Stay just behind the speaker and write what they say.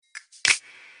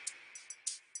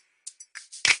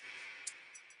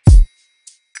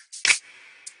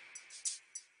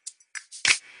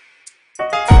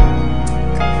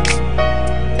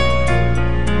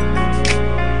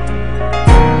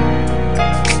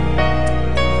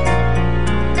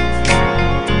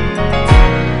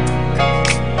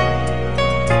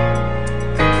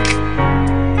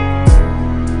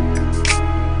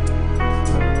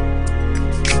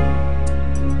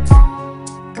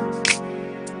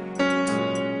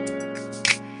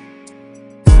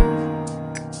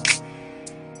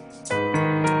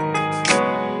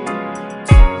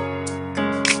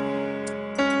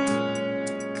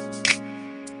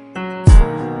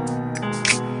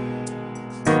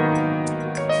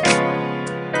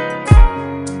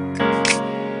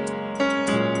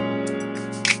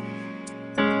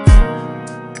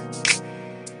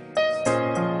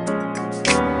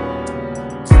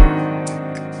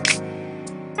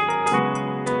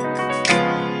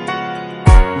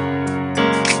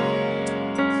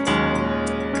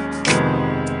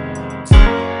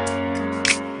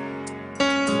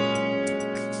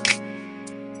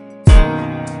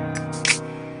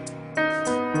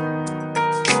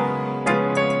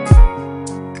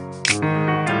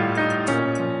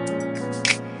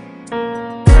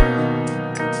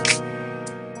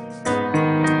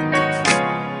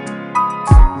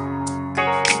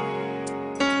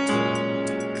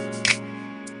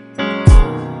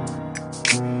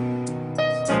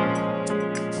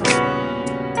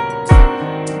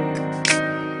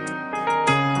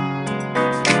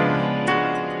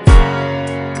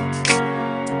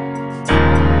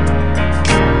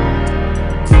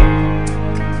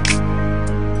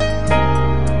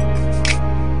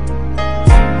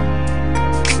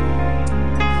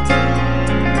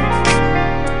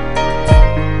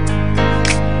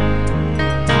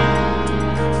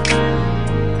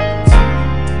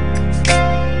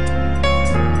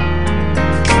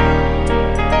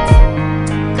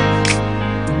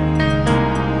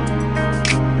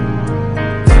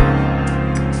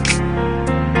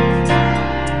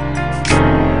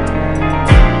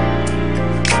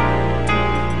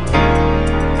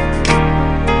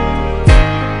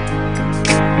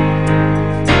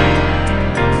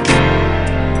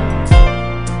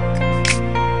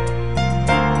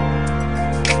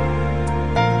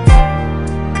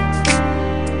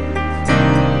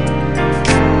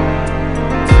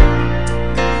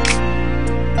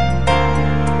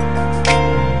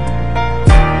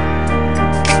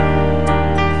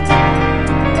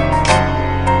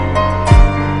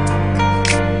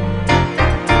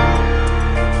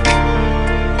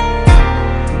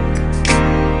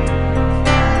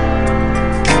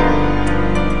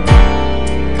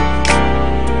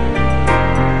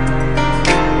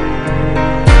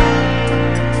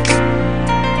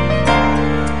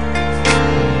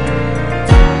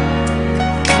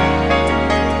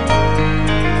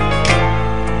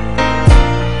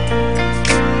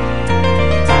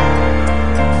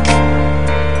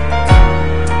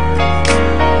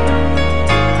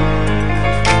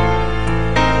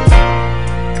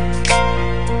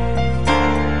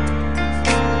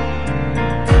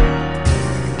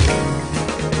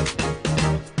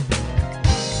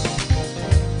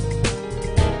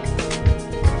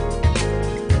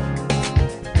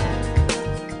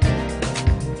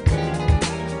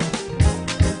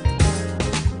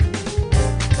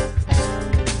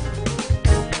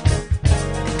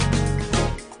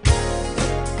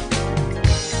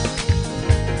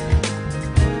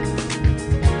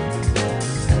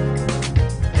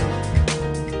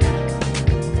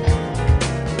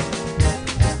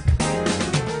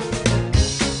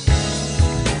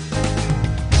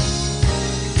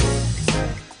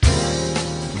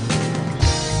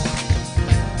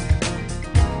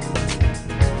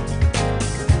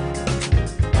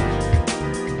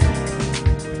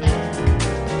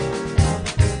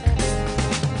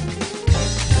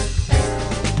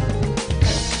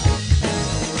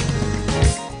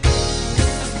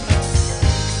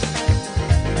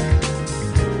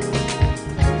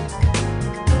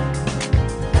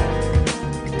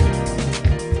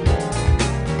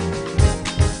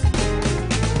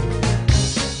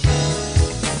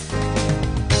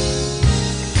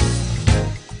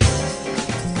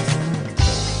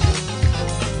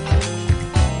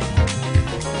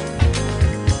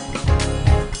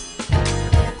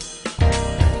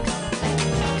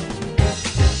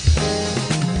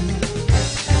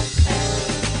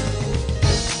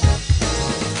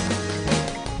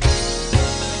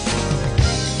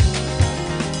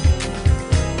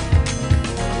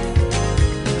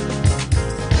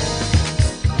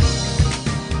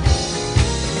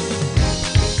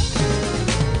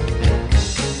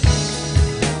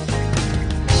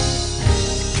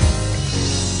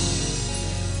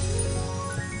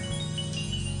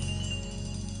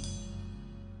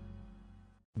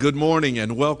Good morning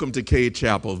and welcome to Cade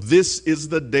Chapel. This is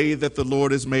the day that the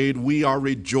Lord has made. We are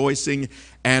rejoicing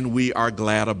and we are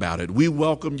glad about it. We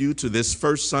welcome you to this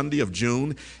first Sunday of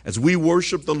June as we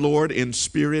worship the Lord in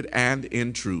spirit and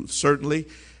in truth. Certainly,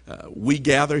 we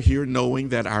gather here knowing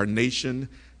that our nation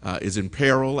is in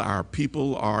peril, our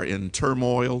people are in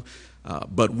turmoil,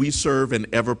 but we serve an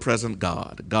ever-present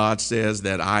God. God says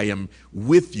that I am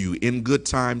with you in good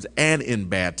times and in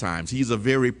bad times. He's a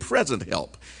very present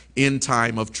help in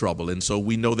time of trouble. And so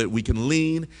we know that we can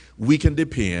lean, we can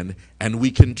depend, and we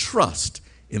can trust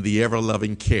in the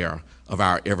ever-loving care of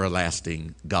our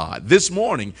everlasting God. This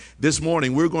morning,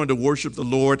 we're going to worship the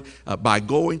Lord by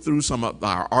going through some of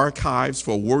our archives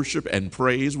for worship and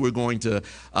praise. We're going to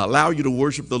allow you to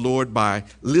worship the Lord by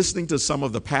listening to some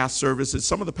of the past services,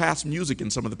 some of the past music in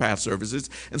some of the past services.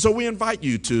 And so we invite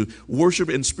you to worship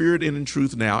in spirit and in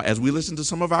truth now as we listen to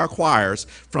some of our choirs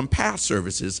from past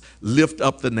services lift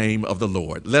up the name of the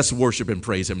Lord. Let's worship and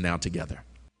praise him now together.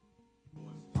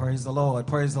 Praise the Lord,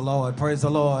 praise the Lord, praise the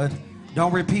Lord.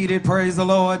 Don't repeat it, praise the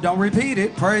Lord. Don't repeat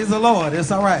it, praise the Lord.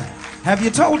 It's all right. Have you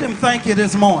told him thank you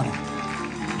this morning?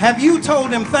 Have you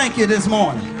told him thank you this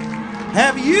morning?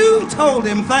 Have you told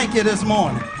him thank you this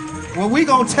morning? Well, we're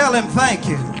going to tell him thank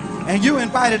you. And you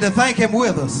invited to thank him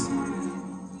with us.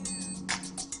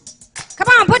 Come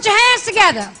on, put your hands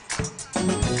together.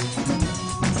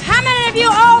 How many of you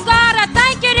owe God a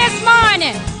thank you this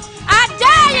morning? I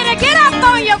dare you to get up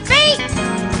on your feet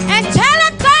and tell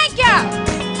him thank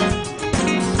you.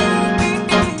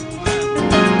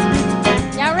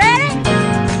 Y'all ready?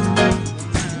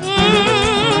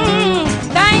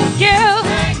 Thank you.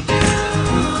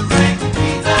 Thank you,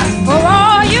 Jesus. For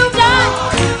all you've done.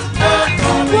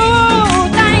 Woo,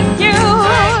 thank you,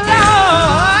 Lord.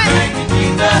 Thank you,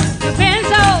 Jesus. You've been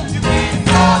so.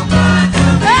 Oh,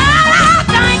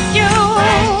 thank you.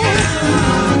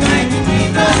 thank you,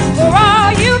 Jesus. For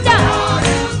all you've done.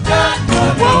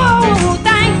 Woo,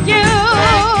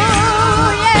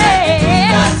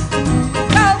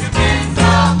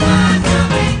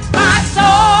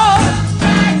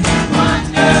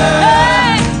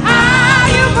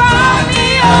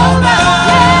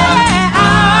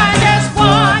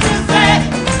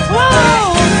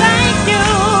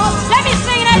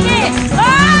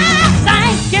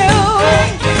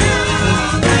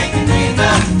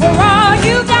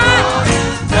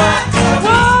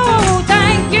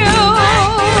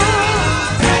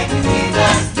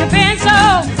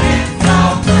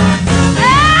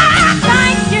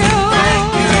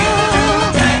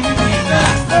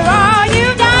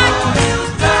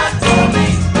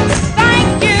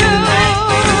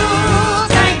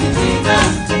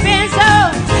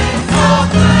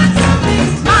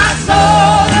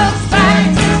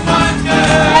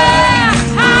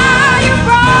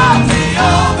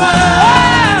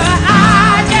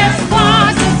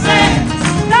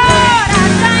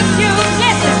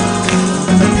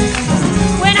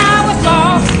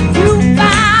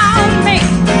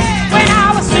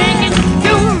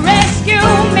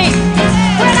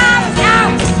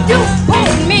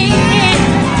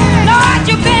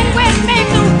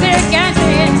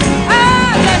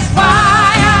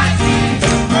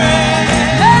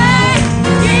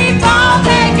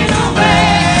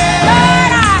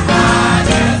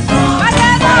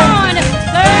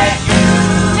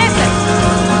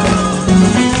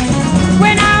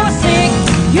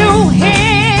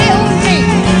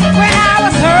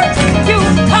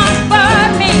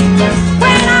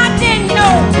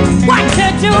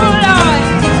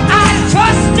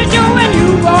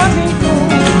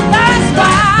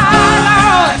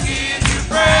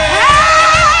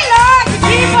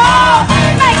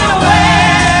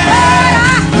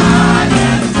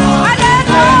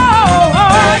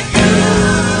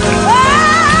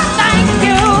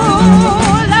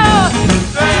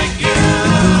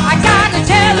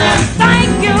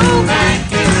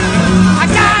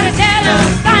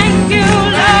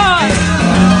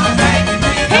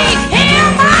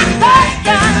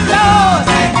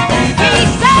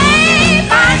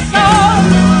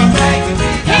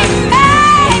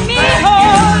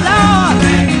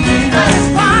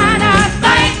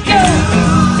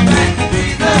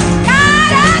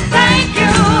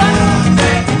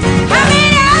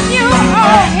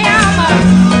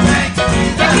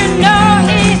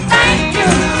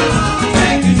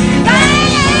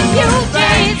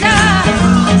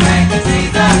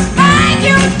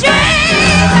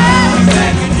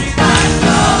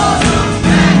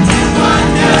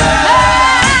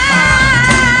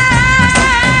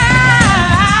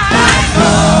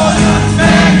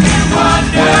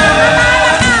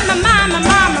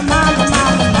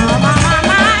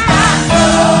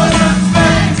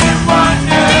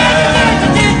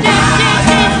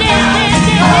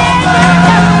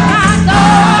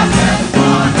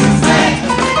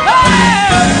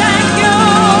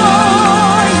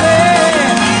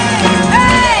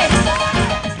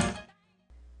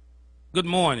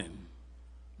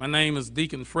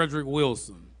 Deacon Frederick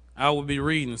Wilson. I will be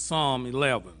reading Psalm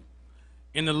 11.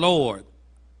 In the Lord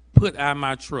put I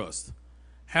my trust.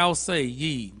 How say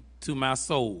ye to my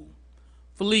soul,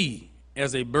 flee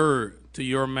as a bird to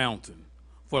your mountain?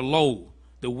 For lo,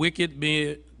 the wicked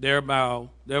bend their bow,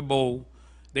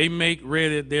 they make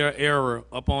ready their arrow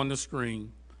upon the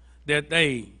screen, that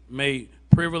they may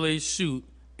privily shoot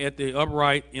at the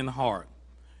upright in heart.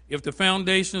 If the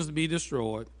foundations be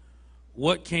destroyed,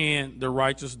 what can the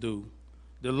righteous do?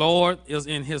 The Lord is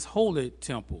in his holy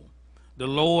temple. The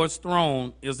Lord's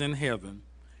throne is in heaven.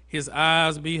 His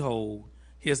eyes behold,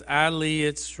 his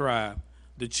eyelids try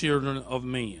the children of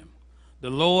men. The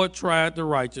Lord tried the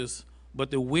righteous, but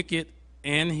the wicked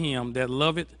and him that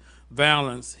loveth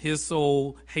violence his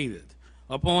soul hateth.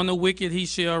 Upon the wicked he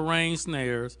shall rain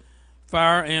snares,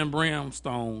 fire and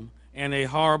brimstone, and a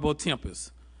horrible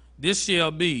tempest. This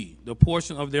shall be the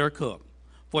portion of their cup.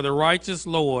 For the righteous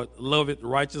Lord loveth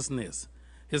righteousness.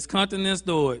 His countenance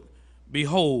doeth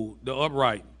behold the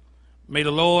upright. May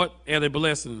the Lord add a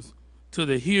blessing to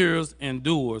the hearers and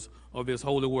doers of his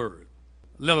holy word.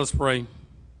 Let us pray.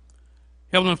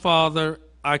 Heavenly Father,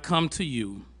 I come to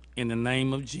you in the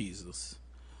name of Jesus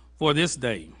for this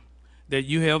day that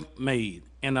you have made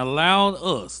and allowed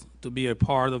us to be a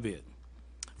part of it.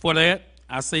 For that,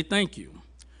 I say thank you.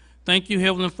 Thank you,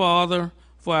 Heavenly Father,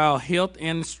 for our health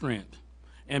and strength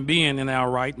and being in our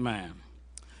right mind.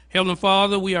 Heavenly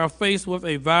Father, we are faced with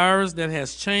a virus that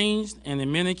has changed and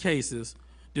in many cases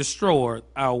destroyed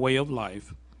our way of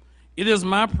life. It is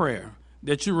my prayer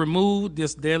that you remove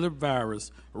this deadly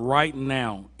virus right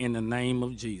now in the name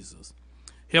of Jesus.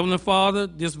 Heavenly Father,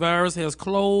 this virus has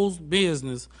closed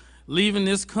business, leaving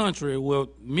this country with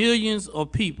millions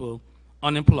of people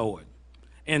unemployed.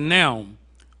 And now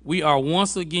we are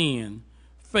once again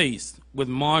faced with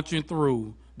marching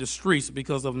through the streets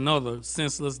because of another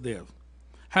senseless death.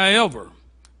 However,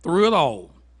 through it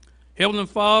all, Heavenly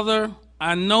Father,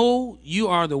 I know you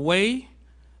are the way,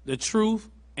 the truth,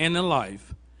 and the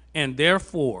life, and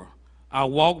therefore I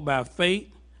walk by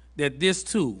faith that this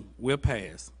too will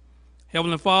pass.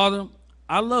 Heavenly Father,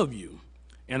 I love you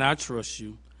and I trust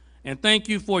you, and thank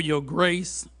you for your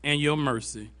grace and your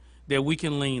mercy that we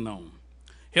can lean on.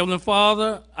 Heavenly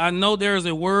Father, I know there is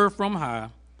a word from high.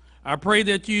 I pray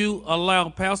that you allow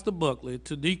Pastor Buckley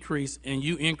to decrease and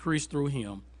you increase through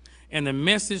him. And the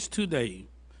message today,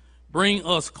 bring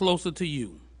us closer to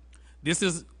you. This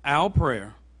is our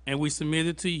prayer, and we submit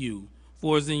it to you.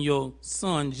 For it's in your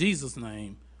Son, Jesus'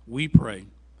 name, we pray.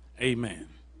 Amen.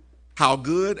 How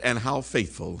good and how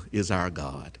faithful is our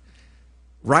God.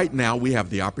 Right now, we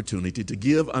have the opportunity to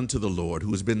give unto the Lord,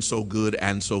 who has been so good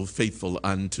and so faithful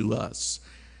unto us.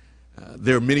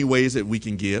 There are many ways that we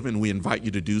can give, and we invite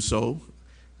you to do so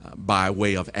by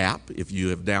way of app. If you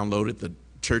have downloaded the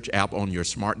church app on your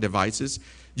smart devices,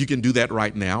 you can do that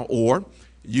right now, or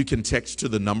you can text to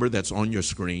the number that's on your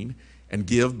screen and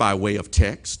give by way of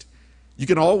text. You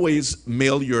can always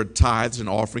mail your tithes and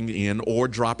offering in or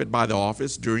drop it by the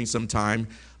office during some time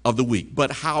of the week.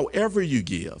 But however you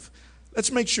give,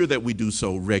 let's make sure that we do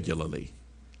so regularly.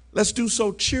 Let's do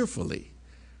so cheerfully,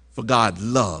 for God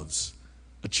loves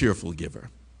a cheerful giver.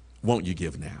 Won't you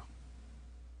give now?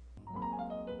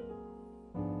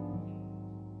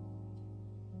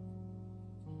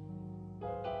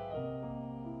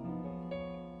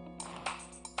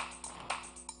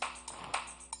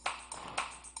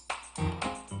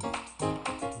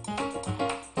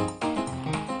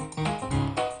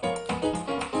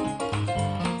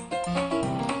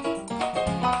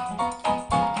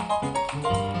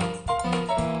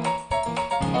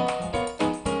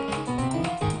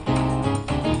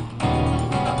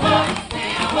 The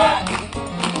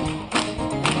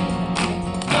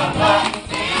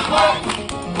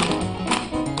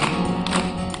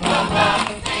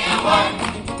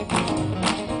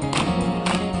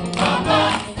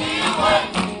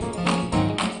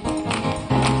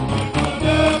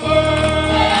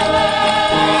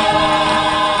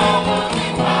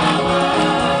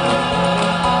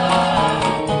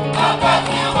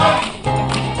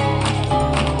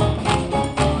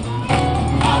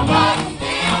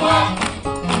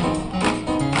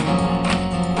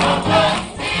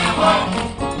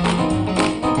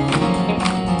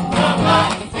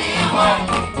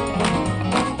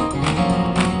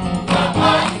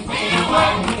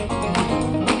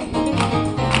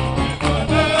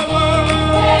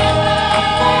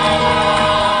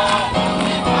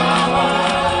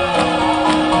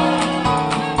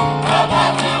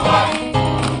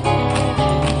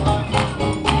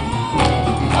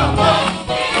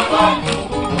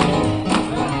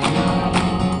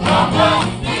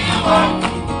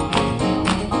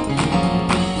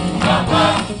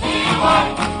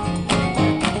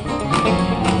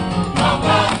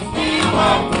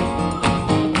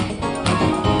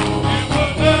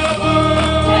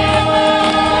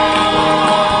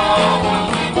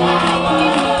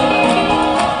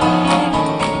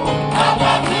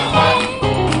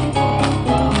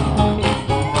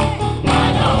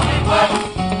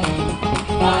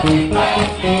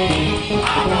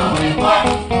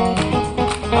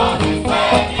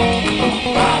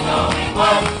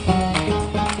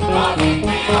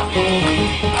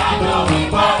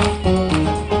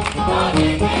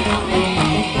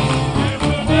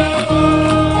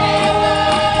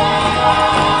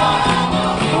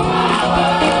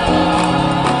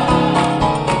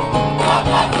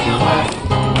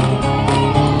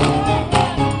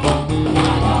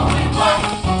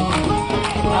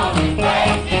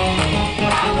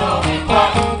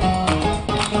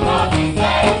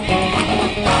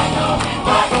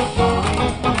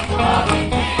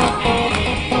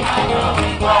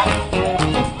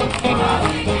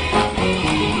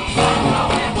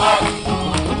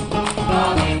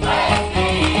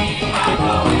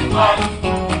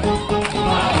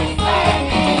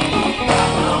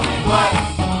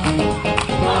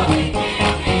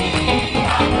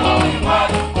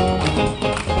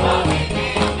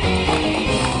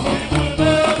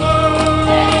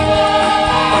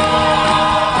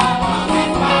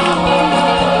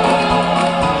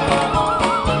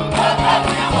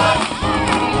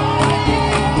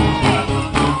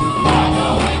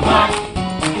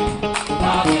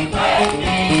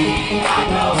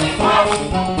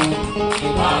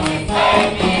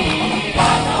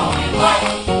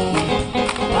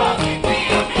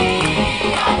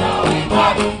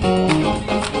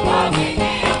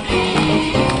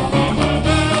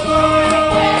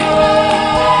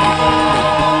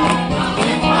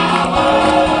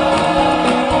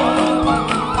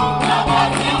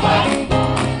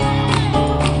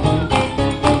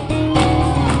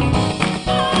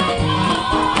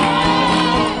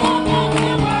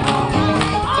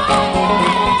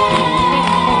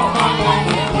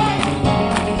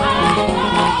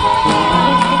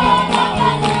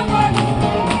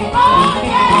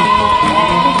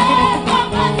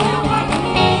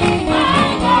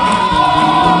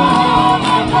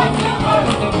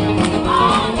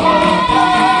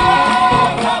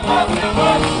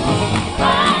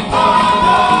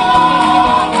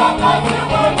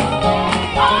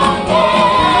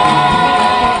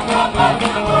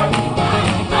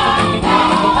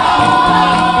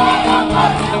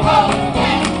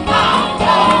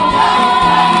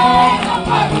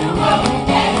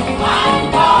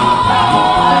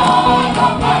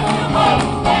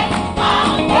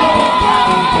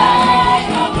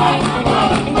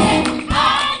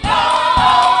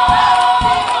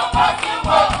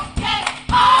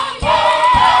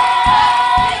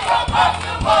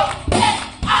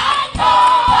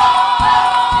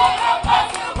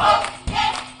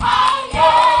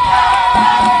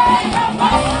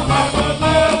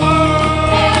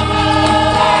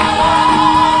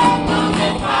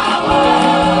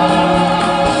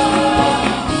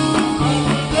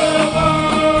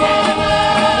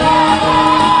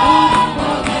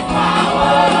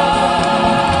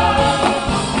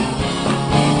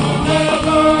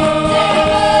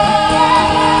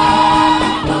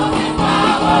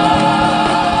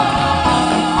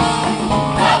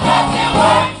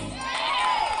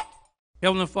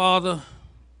Heavenly Father,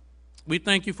 we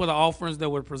thank you for the offerings that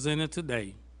were presented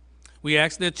today. We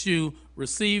ask that you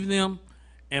receive them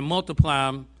and multiply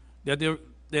them, that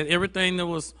everything that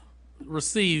was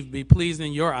received be pleasing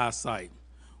in your eyesight.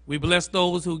 We bless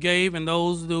those who gave and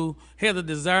those who had the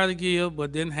desire to give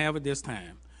but didn't have it this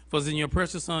time. For it's in your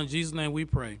precious Son, Jesus' name, we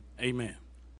pray. Amen.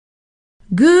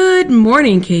 Good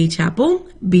morning, Cade Chapel.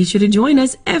 Be sure to join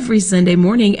us every Sunday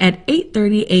morning at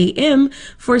 8:30 a.m.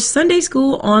 for Sunday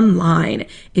School Online.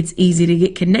 It's easy to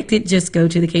get connected. Just go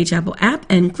to the Cade Chapel app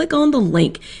and click on the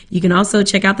link. You can also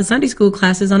check out the Sunday School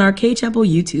classes on our Cade Chapel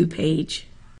YouTube page.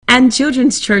 And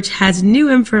Children's Church has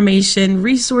new information,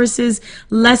 resources,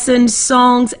 lessons,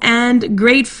 songs, and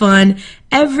great fun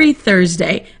every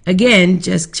Thursday. Again,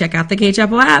 just check out the Cade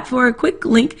Chapel app for a quick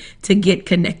link to get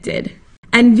connected.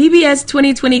 And VBS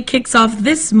 2020 kicks off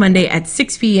this Monday at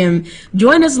 6 p.m.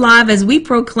 Join us live as we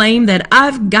proclaim that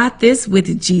I've got this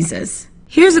with Jesus.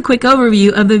 Here's a quick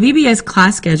overview of the VBS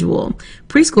class schedule.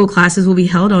 Preschool classes will be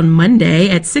held on Monday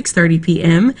at 6:30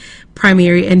 p.m.,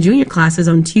 primary and junior classes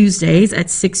on Tuesdays at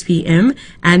 6 p.m.,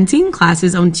 and teen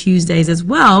classes on Tuesdays as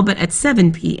well, but at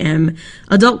 7 p.m.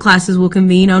 Adult classes will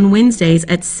convene on Wednesdays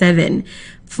at 7.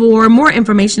 For more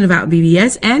information about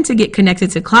VBS and to get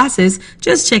connected to classes,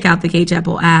 just check out the Cade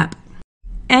Chapel app.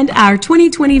 And our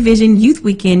 2020 Vision Youth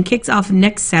Weekend kicks off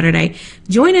next Saturday.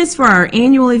 Join us for our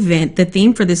annual event. The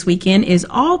theme for this weekend is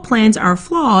All Plans Are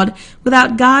Flawed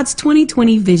Without God's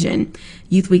 2020 Vision.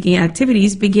 Youth Weekend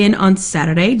activities begin on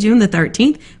Saturday, June the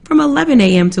 13th from 11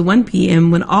 a.m. to 1 p.m.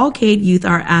 when all Cade youth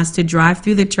are asked to drive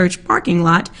through the church parking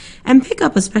lot and pick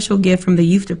up a special gift from the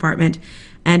youth department.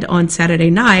 And on Saturday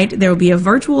night, there will be a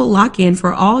virtual lock-in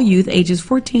for all youth ages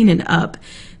 14 and up.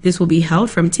 This will be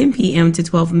held from 10 p.m. to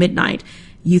 12 midnight.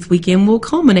 Youth Weekend will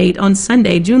culminate on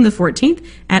Sunday, June the 14th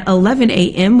at 11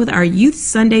 a.m. with our Youth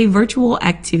Sunday virtual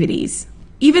activities.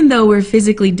 Even though we're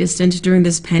physically distant during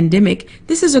this pandemic,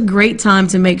 this is a great time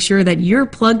to make sure that you're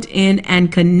plugged in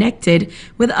and connected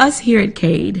with us here at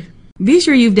Cade. Be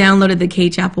sure you've downloaded the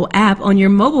Cade Chapel app on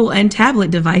your mobile and tablet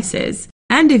devices.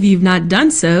 And if you've not done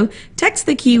so, text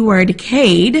the keyword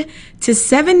CADE to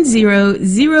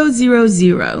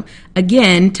 70000.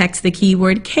 Again, text the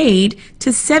keyword CADE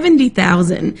to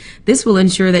 70,000. This will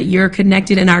ensure that you're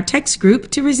connected in our text group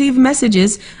to receive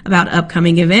messages about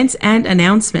upcoming events and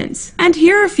announcements. And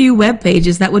here are a few web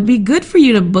pages that would be good for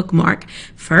you to bookmark.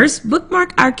 First,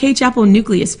 bookmark our Cade Chapel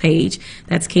Nucleus page.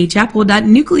 That's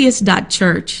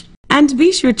cadechapel.nucleus.church. And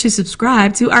be sure to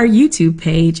subscribe to our YouTube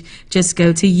page. Just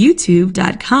go to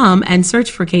youtube.com and search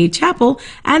for Cade Chapel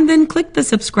and then click the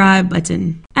subscribe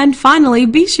button. And finally,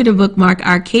 be sure to bookmark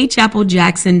our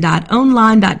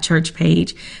cadechapeljackson.online.church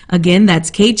page. Again,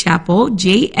 that's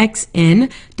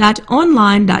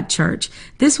cadechapeljackson.online.church.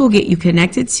 This will get you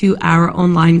connected to our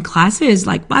online classes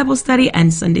like Bible study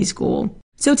and Sunday school.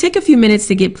 So take a few minutes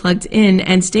to get plugged in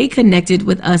and stay connected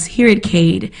with us here at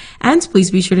Cade. And please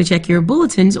be sure to check your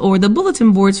bulletins or the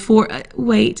bulletin boards for,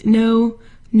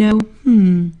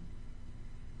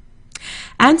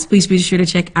 And please be sure to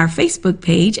check our Facebook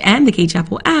page and the Cade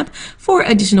Chapel app for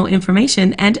additional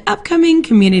information and upcoming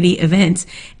community events.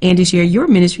 And to share your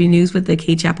ministry news with the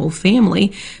Cade Chapel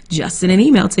family, just send an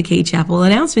email to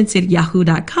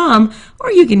cadechapelannouncements@yahoo.com,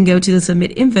 or you can go to the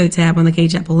Submit Info tab on the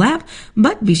Cade Chapel app.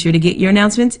 But be sure to get your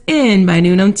announcements in by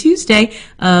noon on Tuesday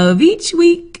of each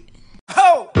week.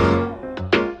 Ho!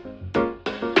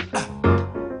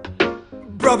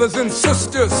 Brothers and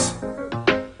sisters,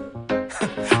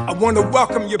 I want to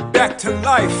welcome you back to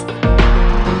life,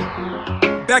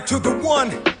 back to the one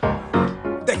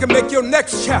that can make your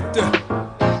next chapter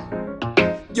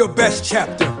your best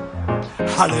chapter.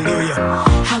 Hallelujah.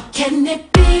 How can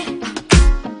it be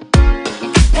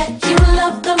that you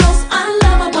love the most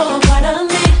unlovable part of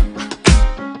me?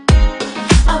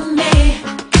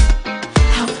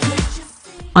 How could you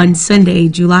see? On Sunday,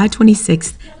 July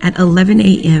 26th at 11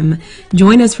 a.m.,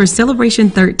 join us for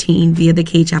Celebration 13 via the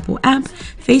Cade Chapel app,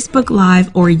 Facebook Live,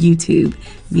 or YouTube.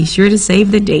 Be sure to save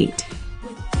the date.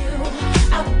 With you,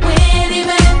 I win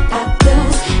even if I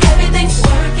lose. Everything's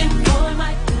working for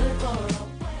my good for a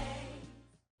way.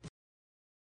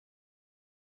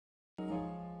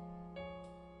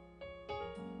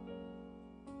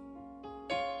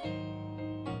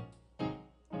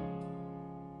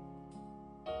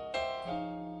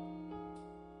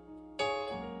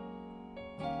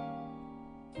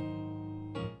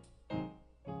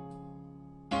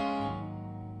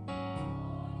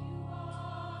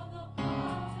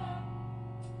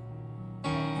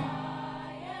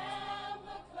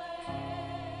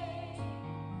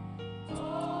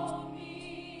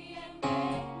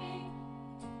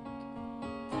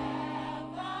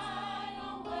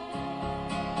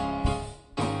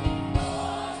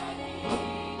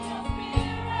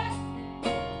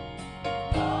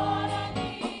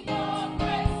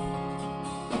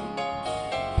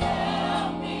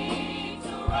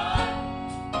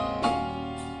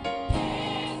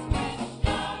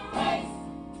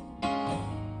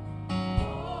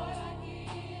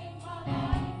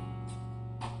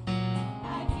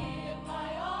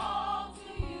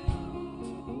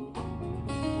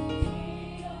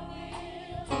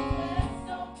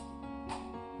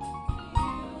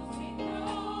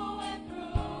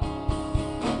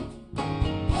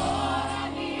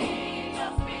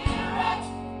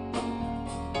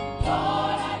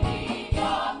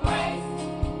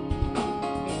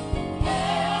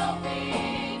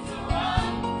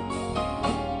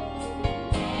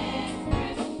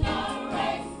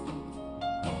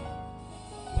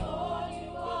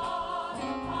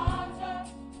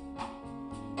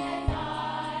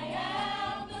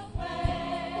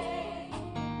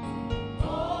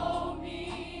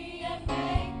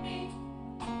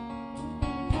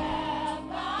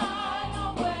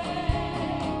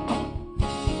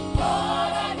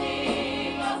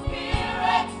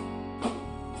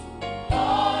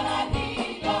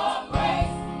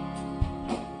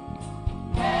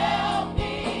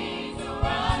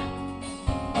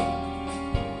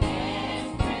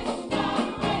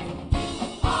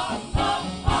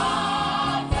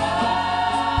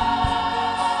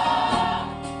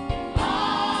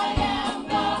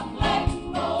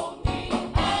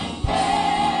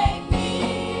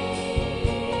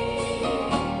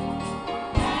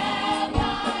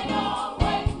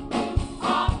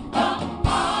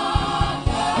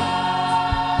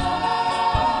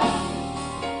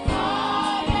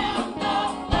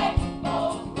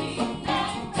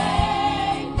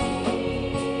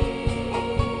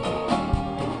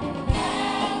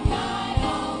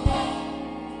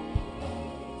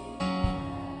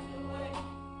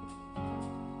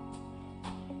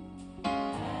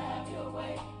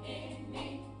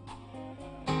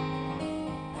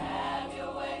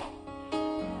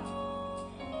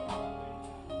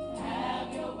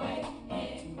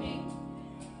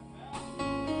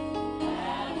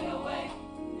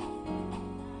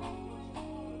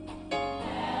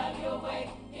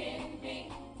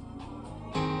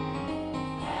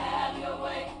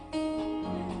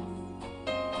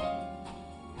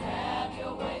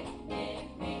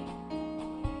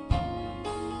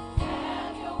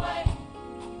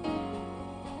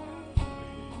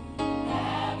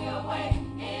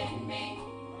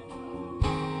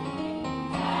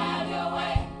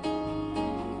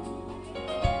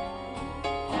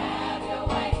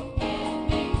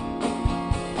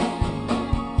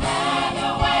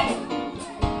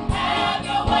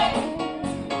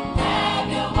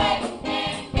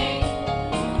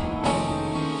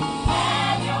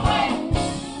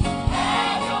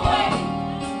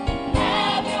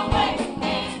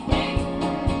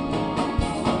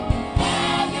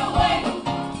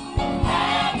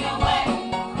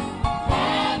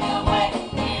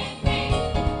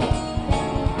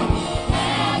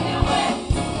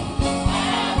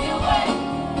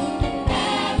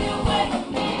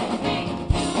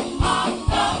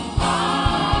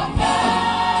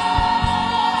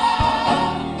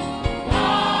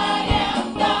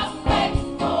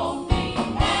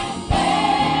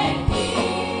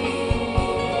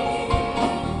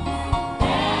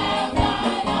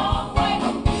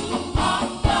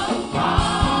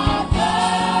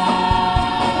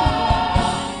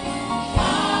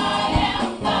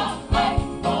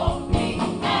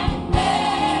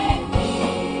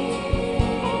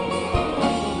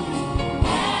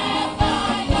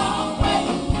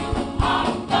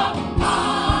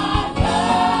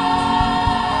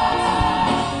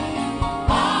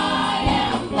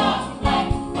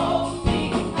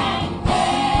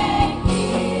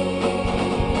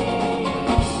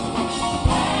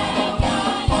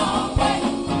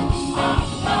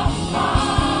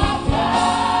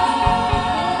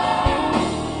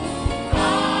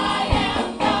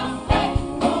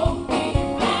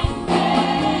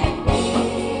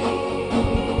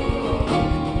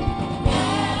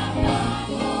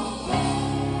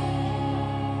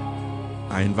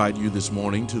 I invite you this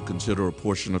morning to consider a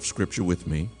portion of Scripture with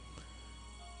me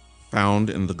found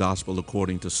in the Gospel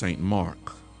according to St.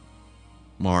 Mark.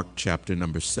 Mark chapter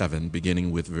number 7,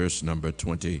 beginning with verse number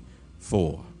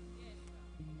 24.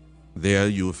 There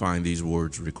you will find these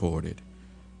words recorded.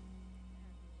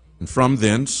 And from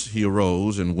thence he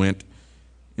arose and went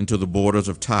into the borders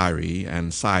of Tyre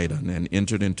and Sidon, and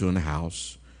entered into an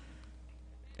house,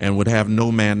 and would have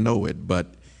no man know it, but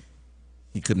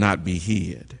he could not be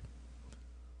hid.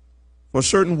 For a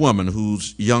certain woman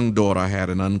whose young daughter had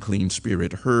an unclean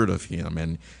spirit heard of him,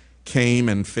 and came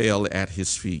and fell at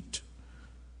his feet.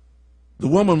 The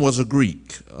woman was a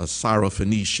Greek, a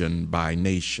Syrophoenician by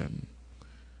nation.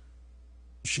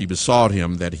 She besought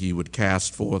him that he would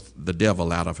cast forth the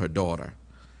devil out of her daughter.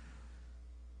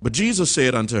 But Jesus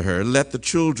said unto her, Let the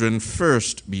children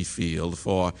first be filled,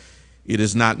 for it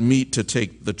is not meet to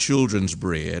take the children's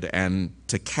bread and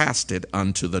to cast it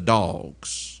unto the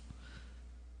dogs.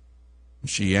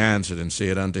 She answered and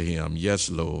said unto him, Yes,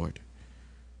 Lord.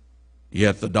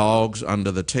 Yet the dogs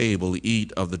under the table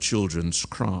eat of the children's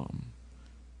crumb.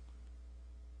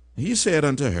 He said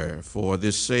unto her, For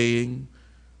this saying,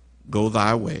 Go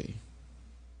thy way.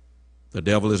 The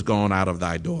devil is gone out of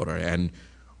thy daughter. And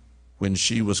when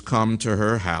she was come to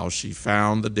her house, she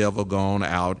found the devil gone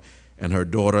out, and her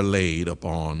daughter laid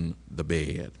upon the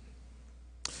bed.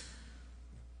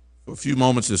 For a few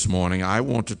moments this morning, I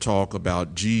want to talk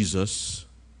about Jesus,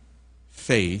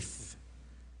 faith,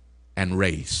 and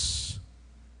race.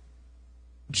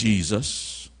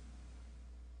 Jesus,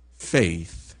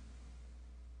 faith,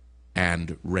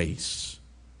 and race.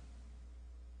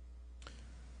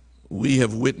 We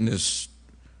have witnessed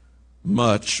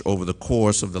much over the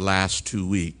course of the last 2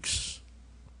 weeks.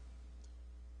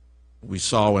 We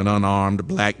saw an unarmed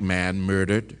black man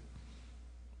murdered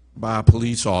by a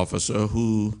police officer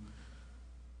who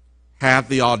had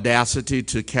the audacity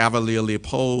to cavalierly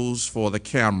pose for the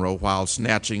camera while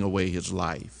snatching away his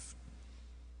life.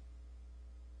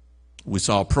 We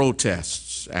saw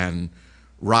protests and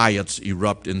riots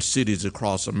erupt in cities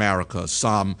across America,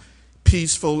 some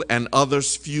peaceful and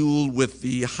others fueled with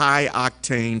the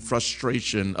high-octane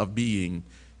frustration of being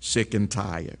sick and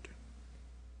tired.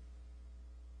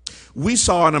 We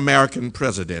saw an American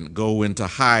president go into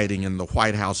hiding in the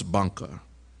White House bunker,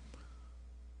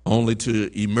 only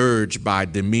to emerge by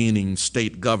demeaning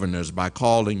state governors by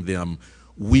calling them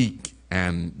weak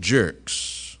and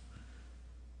jerks,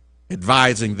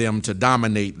 advising them to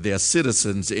dominate their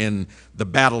citizens in the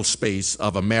battle space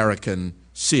of American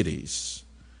cities,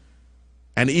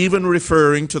 and even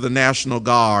referring to the National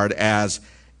Guard as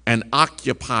an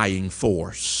occupying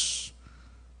force,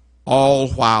 all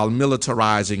while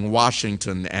militarizing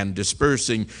Washington and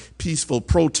dispersing peaceful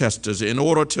protesters in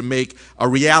order to make a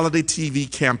reality TV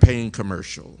campaign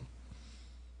commercial.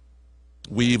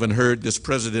 We even heard this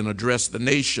president address the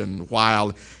nation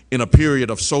while in a period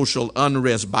of social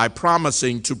unrest by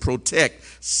promising to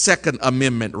protect Second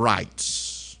Amendment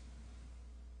rights.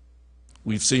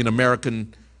 We've seen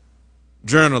American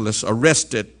journalists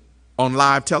arrested on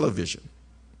live television.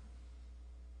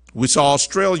 We saw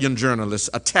Australian journalists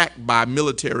attacked by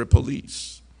military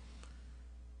police.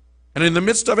 And in the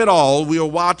midst of it all, we are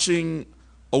watching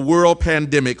a world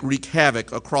pandemic wreak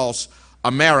havoc across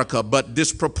America, but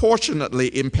disproportionately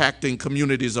impacting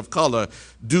communities of color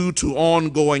due to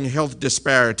ongoing health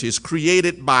disparities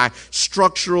created by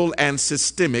structural and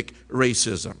systemic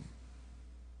racism.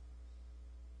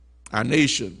 Our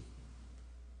nation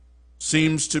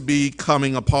seems to be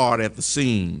coming apart at the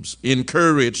seams,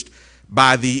 encouraged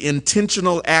by the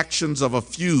intentional actions of a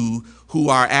few who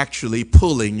are actually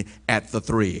pulling at the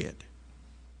thread.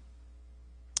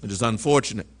 It is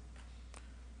unfortunate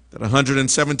that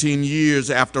 117 years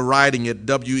after writing it,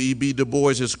 W.E.B. Du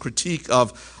Bois's critique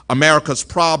of America's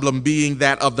problem being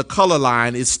that of the color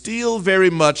line is still very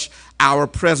much our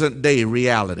present day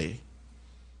reality.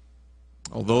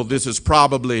 Although this is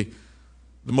probably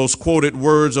the most quoted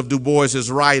words of Du Bois's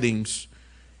writings,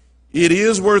 it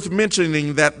is worth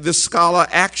mentioning that this scholar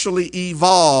actually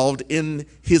evolved in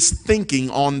his thinking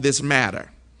on this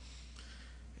matter.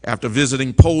 After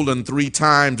visiting Poland 3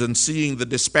 times and seeing the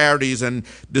disparities and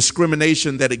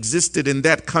discrimination that existed in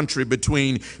that country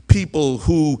between people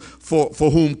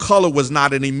for whom color was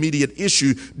not an immediate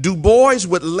issue, Du Bois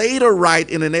would later write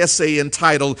in an essay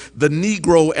entitled "The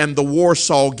Negro and the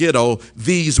Warsaw Ghetto"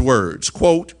 these words,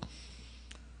 quote,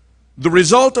 "The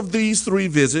result of these 3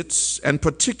 visits, and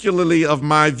particularly of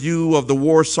my view of the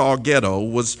Warsaw Ghetto,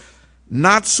 was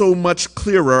not so much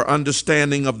clearer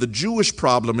understanding of the Jewish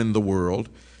problem in the world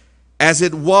as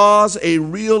it was a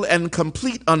real and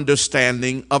complete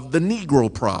understanding of the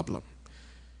Negro problem.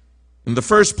 In the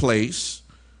first place,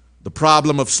 The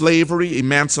problem of slavery,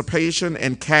 emancipation,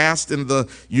 and caste in the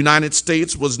United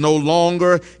States was no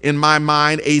longer, in my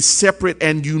mind, a separate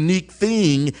and unique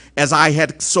thing as I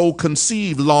had so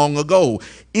conceived long ago.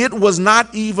 It was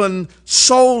not even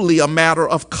solely a matter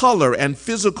of color and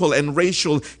physical and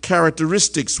racial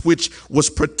characteristics, which was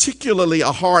particularly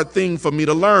a hard thing for me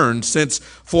to learn, since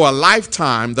for a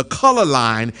lifetime the color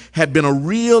line had been a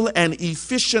real and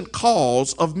efficient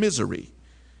cause of misery.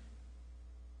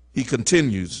 He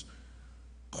continues,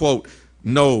 quote,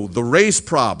 "No, the race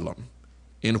problem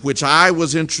in which I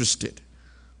was interested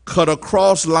cut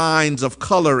across lines of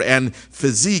color and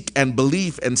physique and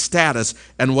belief and status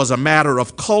and was a matter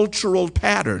of cultural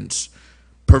patterns,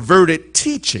 perverted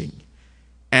teaching,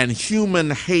 and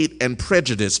human hate and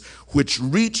prejudice, which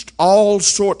reached all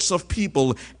sorts of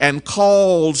people and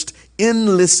caused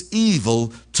endless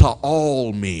evil to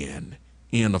all men,"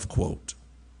 end of quote.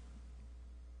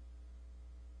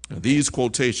 Now, these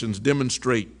quotations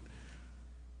demonstrate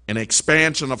an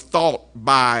expansion of thought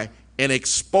by an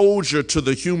exposure to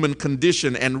the human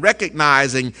condition and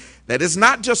recognizing that it's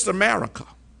not just America,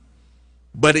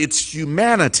 but it's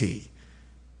humanity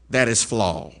that is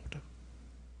flawed.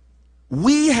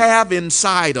 We have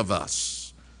inside of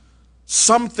us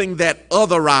something that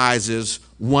otherizes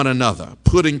one another,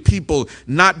 putting people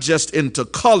not just into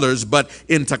colors, but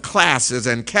into classes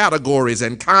and categories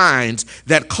and kinds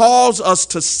that cause us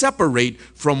to separate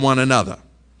from one another.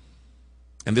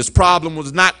 And this problem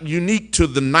was not unique to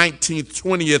the 19th,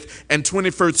 20th, and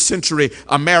 21st century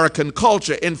American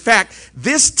culture. In fact,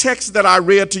 this text that I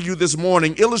read to you this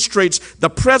morning illustrates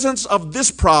the presence of this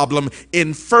problem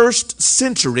in first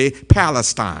century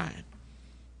Palestine.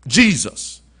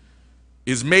 Jesus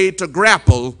is made to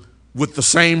grapple with the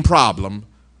same problem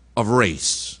of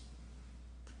race.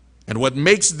 And what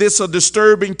makes this a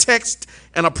disturbing text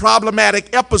and a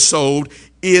problematic episode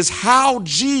is how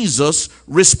Jesus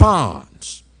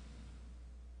responds.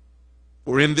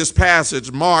 For in this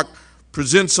passage, Mark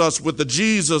presents us with a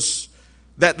Jesus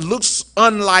that looks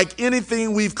unlike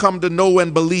anything we've come to know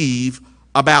and believe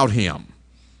about him.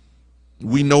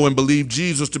 We know and believe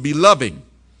Jesus to be loving.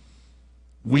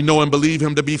 We know and believe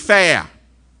him to be fair.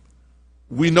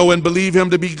 We know and believe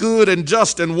him to be good and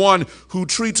just and one who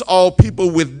treats all people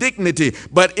with dignity.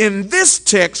 But in this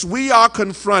text, we are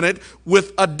confronted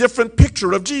with a different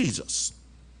picture of Jesus.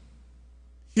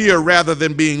 Here, rather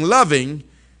than being loving,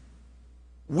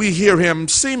 we hear him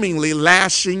seemingly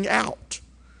lashing out.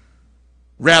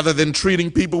 Rather than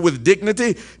treating people with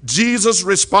dignity, Jesus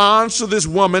responds to this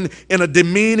woman in a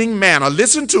demeaning manner.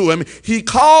 Listen to him. He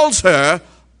calls her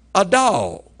a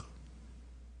dog.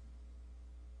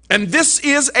 And this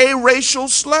is a racial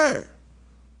slur.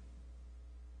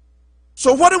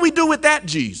 So what do we do with that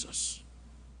Jesus?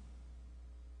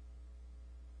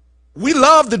 We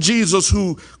love the Jesus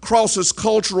who crosses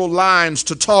cultural lines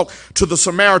to talk to the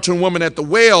Samaritan woman at the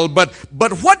well, but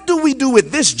what do we do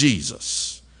with this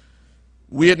Jesus?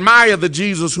 We admire the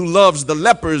Jesus who loves the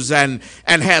lepers and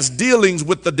has dealings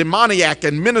with the demoniac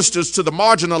and ministers to the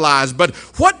marginalized. But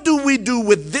what do we do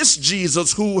with this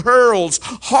Jesus who hurls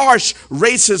harsh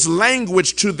racist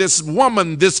language to this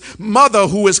woman, this mother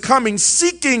who is coming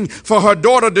seeking for her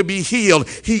daughter to be healed?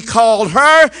 He called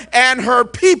her and her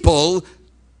people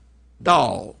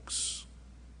dogs.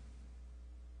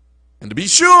 And to be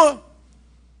sure,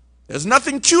 there's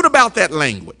nothing cute about that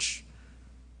language.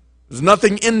 There's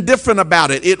nothing indifferent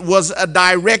about it. It was a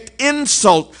direct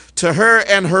insult to her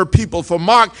and her people. For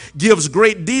Mark gives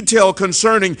great detail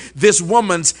concerning this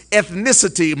woman's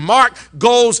ethnicity. Mark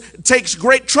takes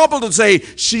great trouble to say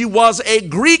she was a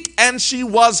Greek and she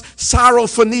was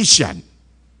Syrophoenician.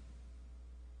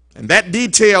 And that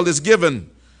detail is given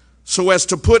so as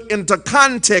to put into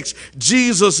context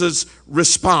Jesus'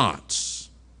 response.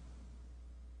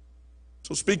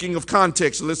 So speaking of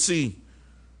context, let's see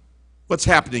what's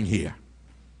happening here.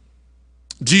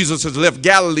 Jesus has left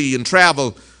Galilee and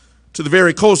traveled to the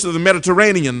very coast of the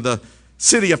Mediterranean. The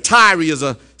city of Tyre is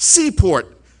a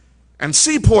seaport, and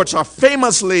seaports are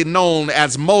famously known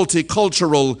as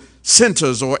multicultural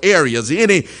centers or areas.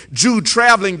 Any Jew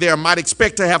traveling there might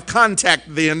expect to have contact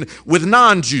then with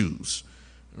non-Jews.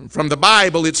 From the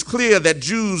Bible, it's clear that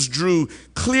Jews drew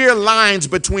clear lines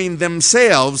between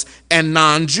themselves and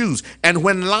non-Jews. And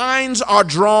when lines are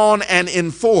drawn and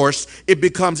enforced, it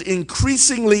becomes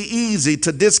increasingly easy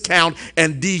to discount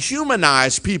and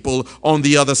dehumanize people on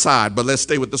the other side. But let's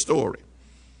stay with the story.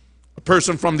 A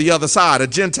person from the other side, a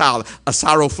Gentile, a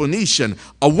Syrophoenician,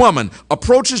 a woman,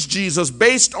 approaches Jesus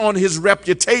based on his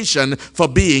reputation for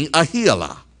being a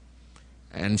healer.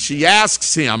 And she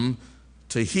asks him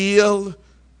to heal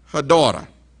her daughter.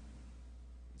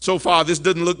 So far, this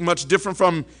doesn't look much different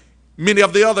from many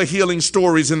of the other healing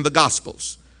stories in the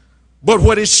Gospels. But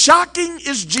what is shocking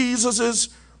is Jesus'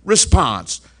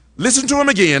 response. Listen to him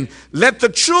again. Let the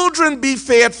children be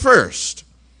fed first,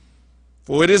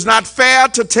 for it is not fair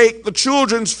to take the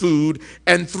children's food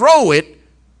and throw it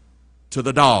to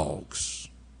the dogs.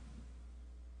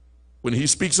 When he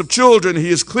speaks of children, he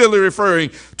is clearly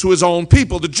referring to his own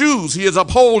people, the Jews. He is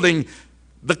upholding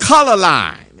the color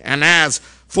line. And as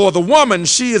for the woman,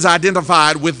 she is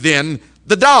identified with then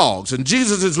the dogs. And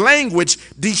Jesus' language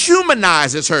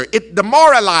dehumanizes her. It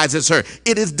demoralizes her.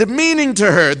 It is demeaning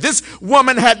to her. This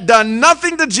woman had done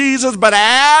nothing to Jesus but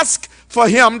ask for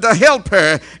him to help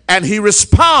her. And he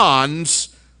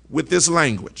responds with this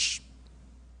language.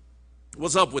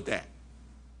 What's up with that?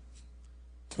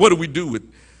 What do we do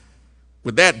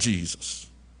with that Jesus?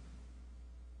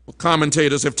 Well,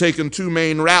 commentators have taken two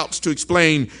main routes to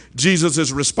explain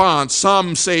Jesus' response.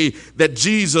 Some say that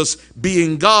Jesus,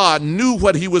 being God, knew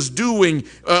what he was doing,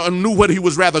 knew what he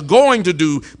was rather going to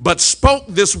do, but spoke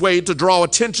this way to draw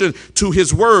attention to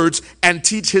his words and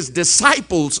teach his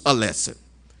disciples a lesson.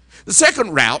 The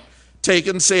second route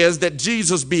taken says that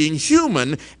Jesus, being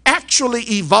human, actually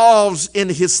evolves in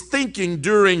his thinking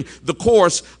during the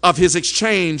course of his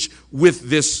exchange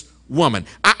with this woman.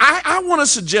 I want to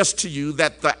suggest to you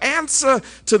that the answer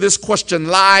to this question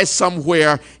lies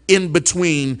somewhere in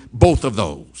between both of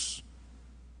those.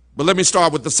 But let me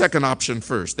start with the second option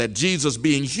first, that Jesus,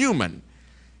 being human,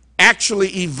 actually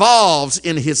evolves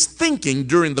in his thinking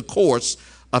during the course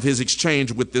of his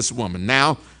exchange with this woman.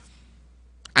 Now,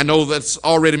 I know that's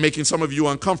already making some of you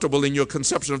uncomfortable in your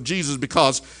conception of Jesus,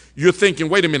 because you're thinking,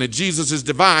 wait a minute, Jesus is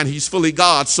divine, he's fully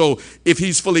God, so if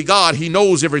he's fully God, he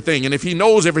knows everything, and if he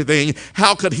knows everything,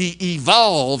 how could he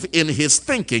evolve in his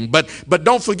thinking? But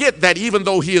don't forget that even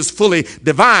though he is fully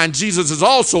divine, Jesus is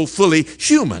also fully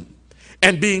human.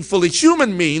 And being fully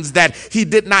human means that he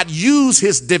did not use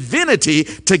his divinity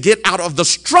to get out of the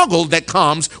struggle that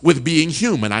comes with being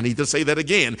human. I need to say that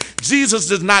again. Jesus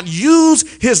does not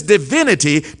use his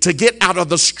divinity to get out of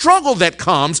the struggle that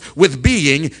comes with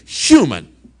being human.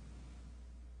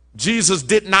 Jesus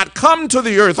did not come to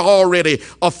the earth already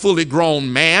a fully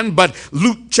grown man, but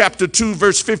Luke chapter 2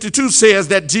 verse 52 says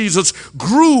that Jesus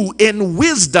grew in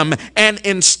wisdom and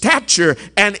in stature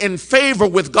and in favor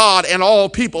with God and all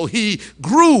people. He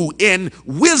grew in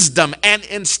wisdom and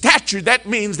in stature. That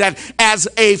means that as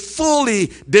a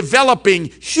fully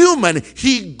developing human,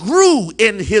 he grew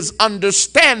in his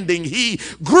understanding. He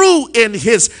grew in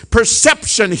his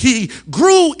perception. He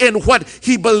grew in what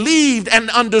he believed and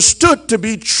understood to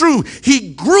be true.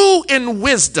 He grew in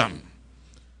wisdom.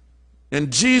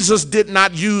 And Jesus did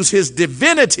not use his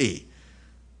divinity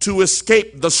to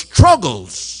escape the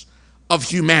struggles of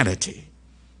humanity.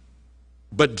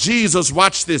 But Jesus,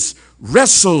 watch this,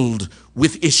 wrestled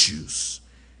with issues.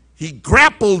 He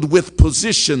grappled with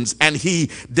positions, and he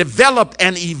developed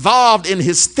and evolved in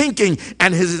his thinking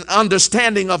and his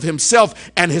understanding of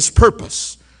himself and his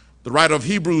purpose. The writer of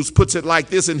Hebrews puts it like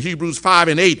this in Hebrews 5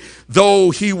 and 8,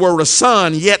 though he were a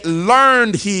son, yet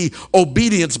learned he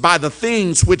obedience by the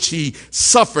things which he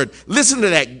suffered. Listen to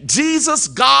that. Jesus,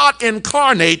 God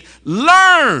incarnate,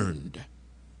 learned.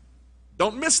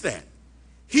 Don't miss that.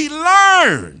 He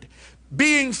learned.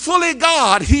 Being fully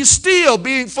God, he's still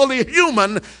being fully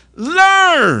human,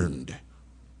 learned.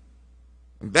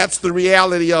 And that's the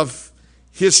reality of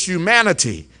his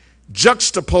humanity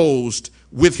juxtaposed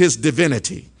with his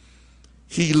divinity.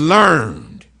 He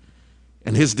learned,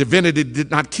 and his divinity did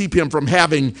not keep him from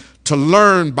having to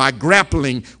learn by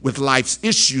grappling with life's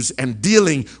issues and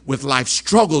dealing with life's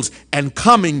struggles and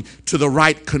coming to the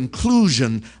right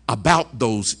conclusion about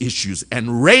those issues.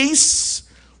 And race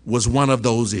was one of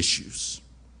those issues.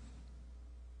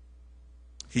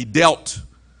 He dealt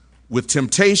with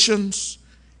temptations,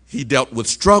 he dealt with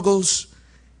struggles,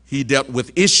 he dealt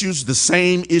with issues, the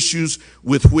same issues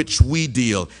with which we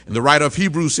deal. And the writer of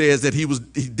Hebrews says that he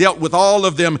dealt with all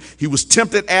of them. He was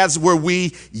tempted as were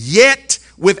we, yet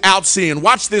without sin.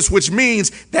 Watch this, which means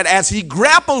that as he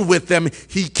grappled with them,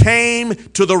 he came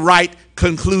to the right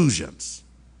conclusions.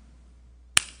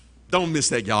 Don't miss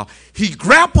that, y'all. He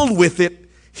grappled with it.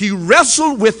 He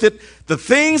wrestled with it. The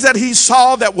things that he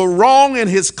saw that were wrong in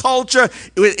his culture,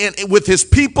 with his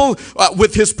people,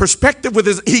 with his perspective,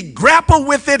 he grappled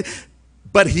with it,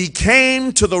 but he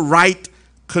came to the right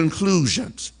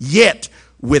conclusions, yet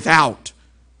without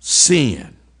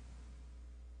sin.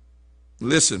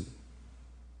 Listen,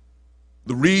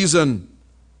 the reason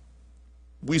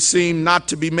we seem not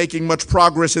to be making much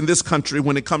progress in this country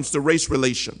when it comes to race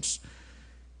relations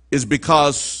is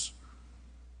because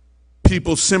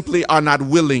people simply are not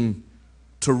willing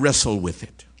to wrestle with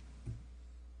it.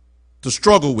 to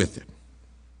struggle with it,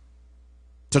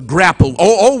 to grapple.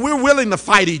 We're willing to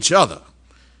fight each other.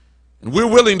 And we're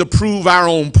willing to prove our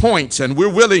own points, and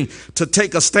we're willing to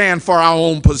take a stand for our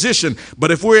own position. But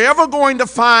if we're ever going to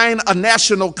find a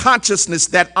national consciousness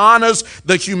that honors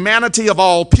the humanity of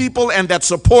all people and that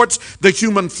supports the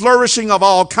human flourishing of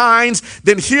all kinds,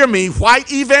 then hear me,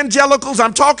 white evangelicals,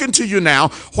 I'm talking to you now.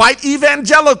 White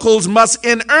evangelicals must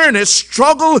in earnest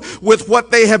struggle with what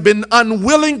they have been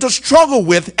unwilling to struggle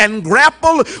with and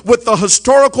grapple with the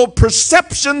historical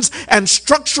perceptions and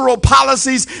structural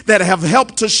policies that have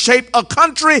helped to shape a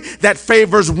country that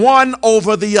favors one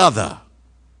over the other.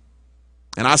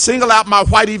 And I single out my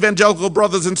white evangelical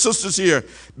brothers and sisters here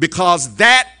because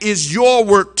that is your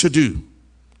work to do.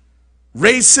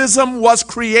 Racism was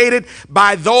created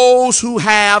by those who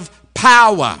have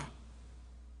power,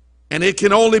 and it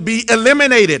can only be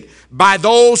eliminated by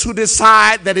those who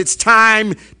decide that it's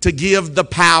time to give the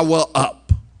power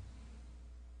up.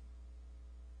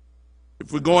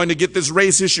 If we're going to get this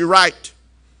race issue right,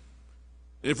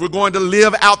 if we're going to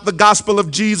live out the gospel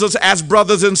of Jesus as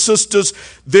brothers and sisters,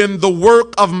 then the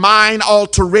work of mind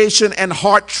alteration and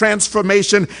heart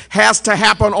transformation has to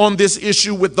happen on this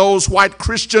issue with those white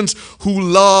Christians who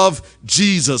love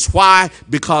Jesus. Why?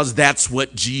 Because that's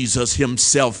what Jesus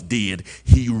himself did.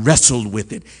 He wrestled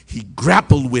with it. He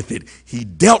grappled with it. He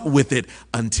dealt with it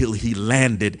until he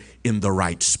landed in the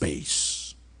right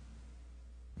space.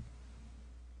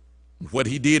 What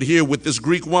he did here with this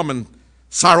Greek woman,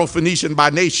 Syrophoenician by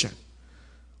nation,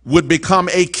 would become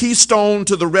a keystone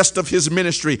to the rest of his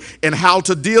ministry in how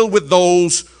to deal with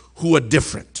those who are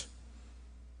different.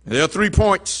 And there are 3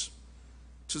 points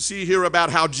to see here about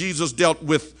how Jesus dealt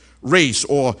with race,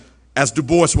 or as Du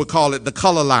Bois would call it, the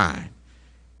color line,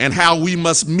 and how we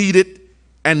must meet it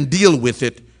and deal with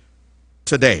it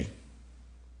today.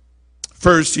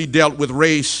 First, he dealt with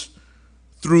race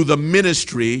through the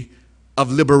ministry of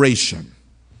liberation.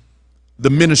 The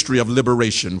ministry of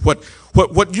liberation. What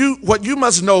you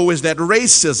must know is that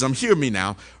racism, hear me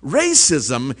now,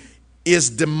 racism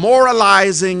is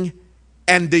demoralizing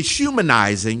and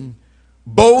dehumanizing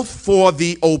both for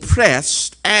the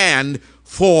oppressed and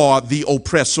for the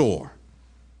oppressor.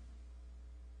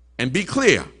 And be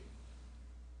clear,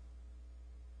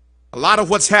 a lot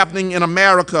of what's happening in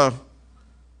America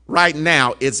right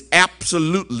now is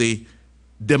absolutely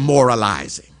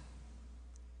demoralizing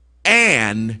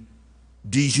and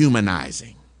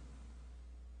dehumanizing.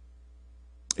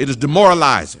 It is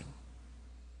demoralizing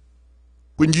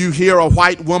when you hear a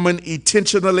white woman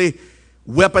intentionally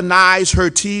weaponize her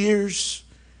tears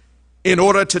in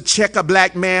order to check a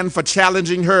black man for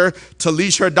challenging her to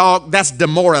leash her dog. That's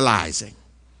demoralizing.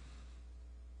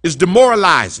 It's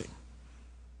demoralizing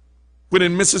when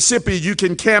in Mississippi you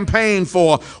can campaign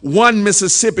for one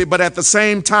Mississippi, but at the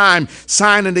same time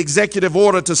sign an executive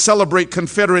order to celebrate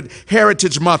Confederate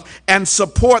Heritage Month and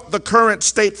support the current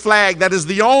state flag that is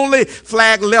the only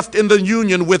flag left in the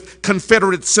Union with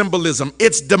Confederate symbolism.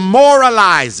 It's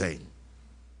demoralizing,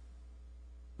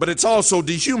 but it's also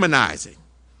dehumanizing.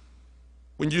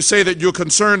 When you say that you're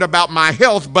concerned about my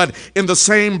health, but in the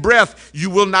same breath,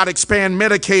 you will not expand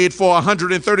Medicaid for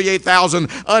 138,000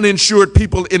 uninsured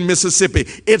people in Mississippi.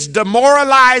 It's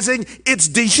demoralizing, it's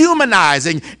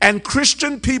dehumanizing, and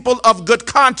Christian people of good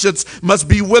conscience must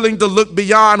be willing to look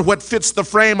beyond what fits the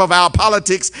frame of our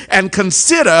politics and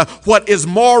consider what is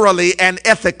morally and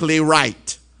ethically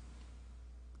right.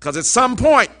 Because at some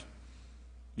point,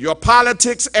 your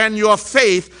politics and your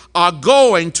faith are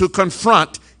going to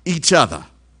confront each other.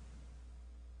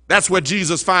 That's where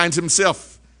Jesus finds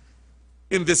himself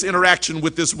in this interaction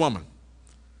with this woman.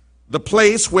 The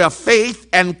place where faith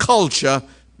and culture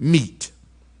meet.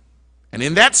 And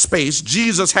in that space,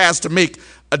 Jesus has to make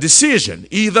a decision,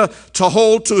 either to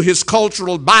hold to his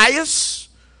cultural bias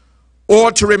or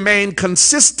to remain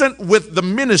consistent with the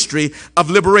ministry of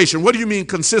liberation. What do you mean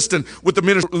consistent with the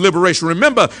ministry of liberation?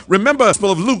 Remember the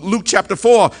Gospel of Luke chapter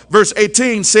 4, verse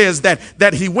 18 says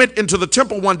that he went into the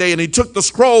temple one day and he took the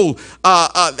scroll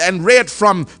and read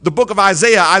from the book of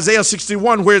Isaiah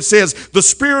 61, where it says, "The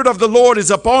Spirit of the Lord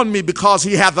is upon me because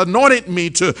he hath anointed me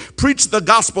to preach the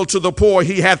gospel to the poor.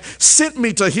 He hath sent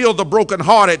me to heal the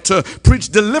brokenhearted, to preach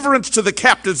deliverance to the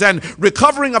captives and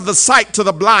recovering of the sight to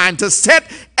the blind, to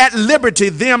set at liberty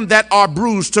them that are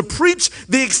bruised, to preach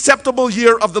the acceptable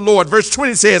year of the Lord." Verse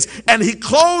 20 says, "And he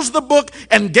closed the book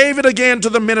and gave it again to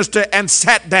the minister and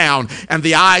sat down. And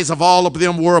the eyes of all of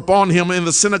them were upon him in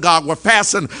the synagogue, were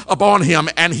fastened upon him.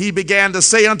 And he began to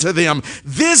say unto them,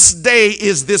 This day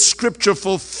is this scripture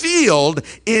fulfilled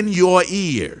in your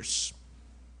ears."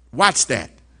 Watch that.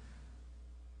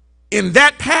 In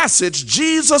that passage,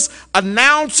 Jesus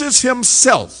announces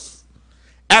himself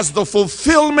as the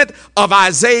fulfillment of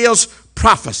Isaiah's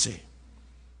prophecy,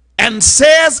 and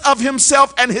says of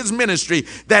himself and his ministry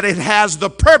that it has the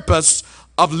purpose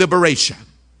of liberation.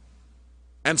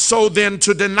 And so then,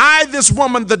 to deny this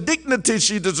woman the dignity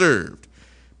she deserved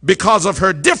because of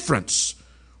her difference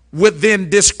would then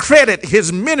discredit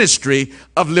his ministry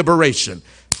of liberation.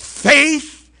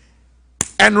 Faith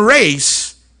and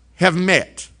race have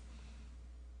met.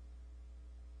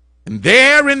 And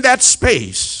there in that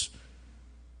space,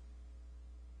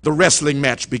 the wrestling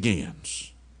match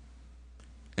begins.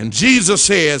 And Jesus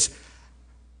says,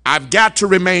 I've got to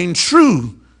remain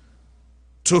true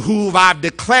to who I've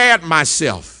declared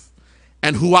myself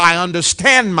and who I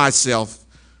understand myself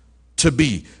to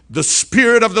be. The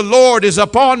Spirit of the Lord is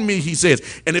upon me, he says.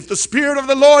 And if the Spirit of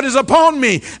the Lord is upon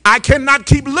me, I cannot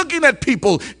keep looking at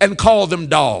people and call them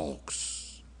dogs.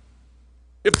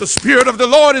 If the Spirit of the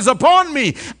Lord is upon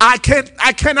me, I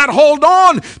cannot hold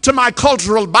on to my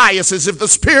cultural biases. If the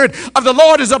Spirit of the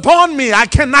Lord is upon me, I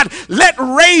cannot let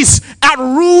race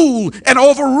outrule and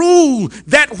overrule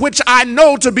that which I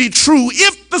know to be true.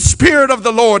 If the Spirit of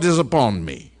the Lord is upon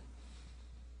me,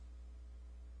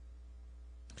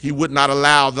 he would not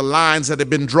allow the lines that had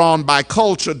been drawn by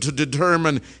culture to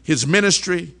determine his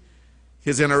ministry,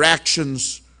 his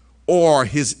interactions, or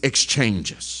his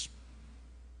exchanges.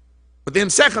 But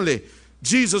then secondly,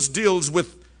 Jesus deals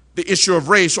with the issue of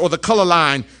race or the color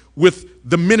line with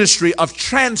the ministry of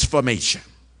transformation.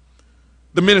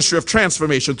 The ministry of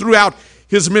transformation. Throughout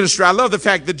his ministry, I love the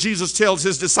fact that Jesus tells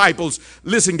his disciples,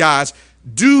 listen guys,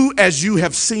 do as you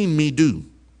have seen me do.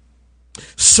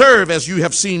 Serve as you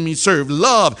have seen me serve.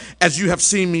 Love as you have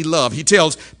seen me love. He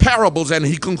tells parables and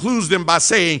he concludes them by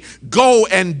saying, go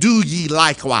and do ye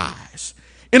likewise.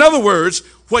 In other words,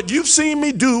 what you've seen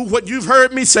me do, what you've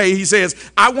heard me say, he says,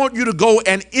 I want you to go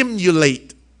and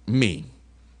emulate me.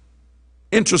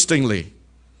 Interestingly,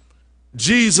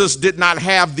 Jesus did not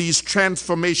have these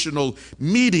transformational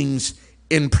meetings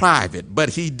in private, but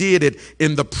he did it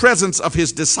in the presence of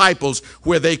his disciples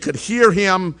where they could hear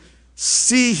him,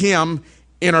 see him,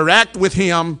 interact with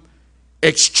him,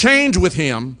 exchange with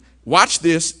him, watch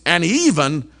this, and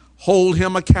even hold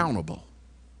him accountable.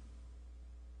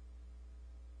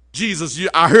 Jesus,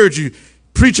 I heard you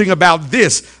preaching about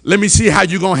this. Let me see how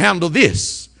you're going to handle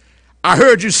this. I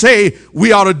heard you say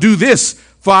we ought to do this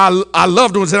for our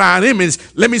loved ones and our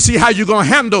enemies. Let me see how you're going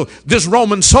to handle this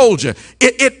Roman soldier.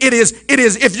 It is,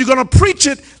 if you're going to preach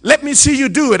it, let me see you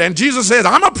do it. And Jesus says,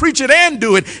 I'm going to preach it and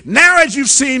do it. Now, as you've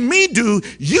seen me do,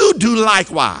 you do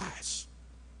likewise.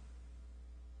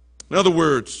 In other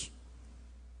words,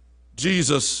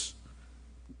 Jesus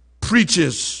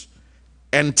preaches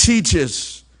and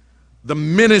teaches the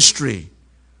ministry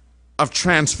of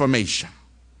transformation.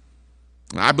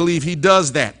 I believe he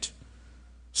does that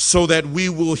so that we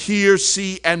will hear,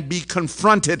 see, and be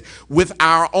confronted with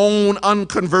our own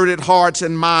unconverted hearts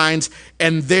and minds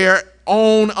and their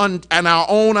own and our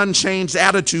own unchanged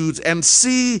attitudes and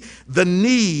see the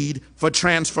need for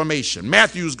transformation.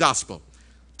 Matthew's gospel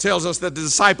tells us that the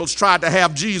disciples tried to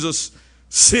have Jesus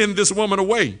send this woman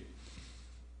away.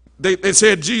 They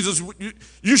said, Jesus,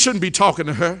 you shouldn't be talking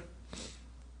to her.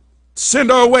 Send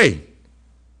her away.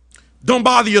 Don't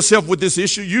bother yourself with this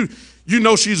issue. You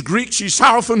know she's Greek, she's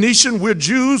Syrophoenician, we're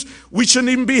Jews. We shouldn't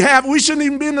even be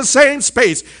in the same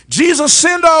space. Jesus,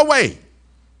 send her away.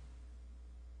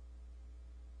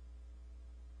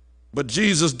 But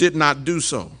Jesus did not do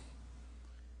so.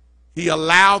 He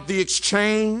allowed the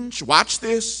exchange, watch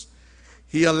this.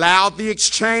 He allowed the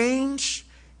exchange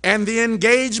and the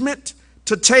engagement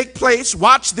to take place,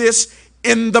 watch this,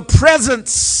 in the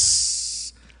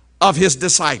presence of his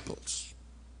disciples.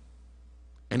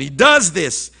 And he does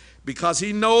this because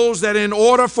he knows that in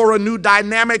order for a new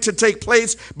dynamic to take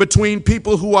place between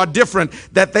people who are different,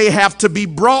 that they have to be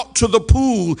brought to the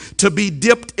pool to be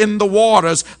dipped in the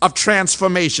waters of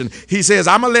transformation. He says,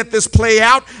 I'm going to let this play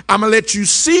out. I'm going to let you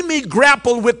see me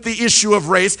grapple with the issue of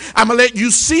race. I'm going to let you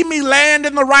see me land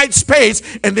in the right space,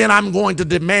 and then I'm going to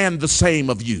demand the same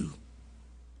of you.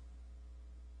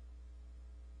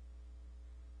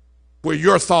 Where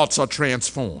your thoughts are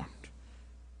transformed.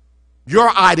 Your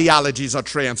ideologies are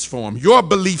transformed. Your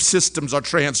belief systems are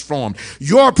transformed.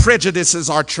 Your prejudices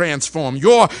are transformed.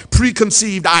 Your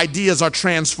preconceived ideas are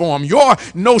transformed. Your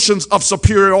notions of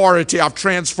superiority are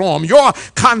transformed. Your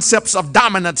concepts of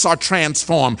dominance are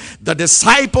transformed. The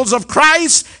disciples of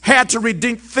Christ had to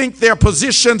rethink their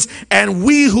positions, and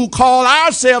we who call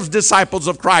ourselves disciples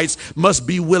of Christ must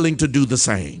be willing to do the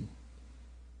same.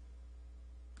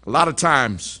 A lot of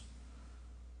times,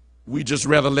 we just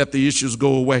rather let the issues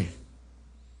go away.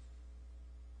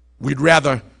 We'd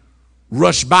rather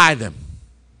rush by them.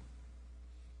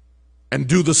 and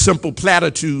do the simple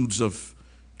platitudes of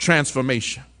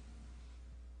transformation.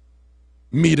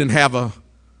 Meet and have a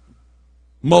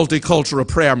multicultural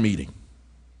prayer meeting.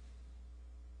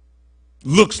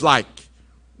 Looks like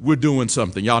we're doing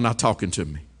something. Y'all not talking to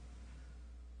me.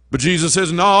 But Jesus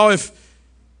says, no, if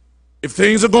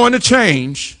things are going to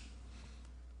change,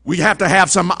 we have to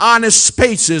have some honest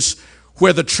spaces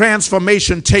where the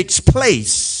transformation takes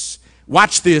place.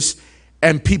 Watch this,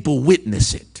 and people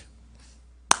witness it.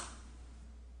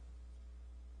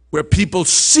 Where people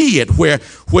see it, where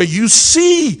you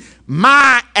see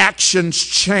my actions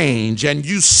change, and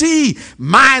you see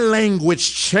my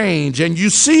language change, and you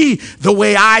see the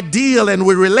way I deal and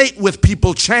we relate with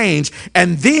people change,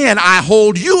 and then I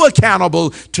hold you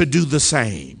accountable to do the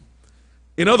same.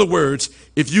 In other words,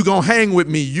 if you're going to hang with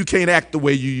me, you can't act the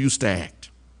way you used to act.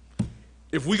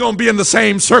 If we're going to be in the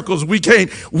same circles, we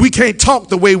can't talk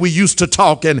the way we used to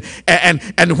talk. And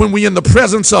when we're in the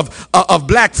presence of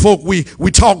black folk, we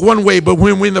talk one way, but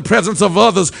when we're in the presence of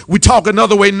others, we talk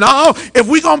another way. No, if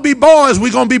we're going to be boys,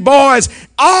 we're going to be boys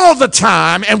all the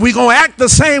time, and we're going to act the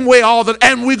same way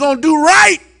and we're going to do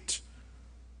right.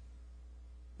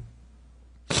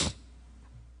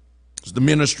 It's the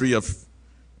ministry of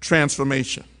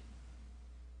transformation.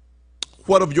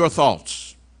 What of your thoughts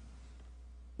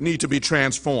need to be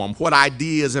transformed? What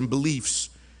ideas and beliefs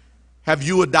have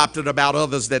you adopted about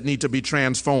others that need to be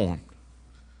transformed?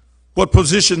 What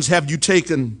positions have you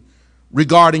taken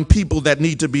regarding people that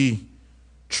need to be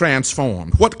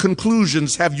transformed? What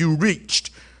conclusions have you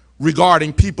reached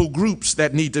regarding people groups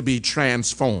that need to be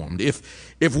transformed?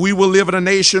 If we will live in a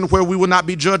nation where we will not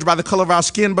be judged by the color of our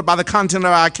skin, but by the content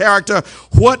of our character,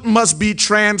 what must be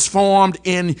transformed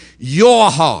in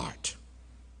your heart?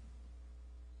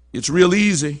 It's real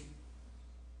easy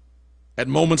at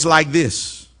moments like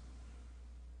this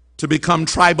to become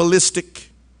tribalistic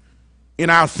in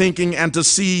our thinking and to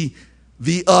see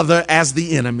the other as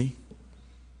the enemy.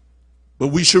 But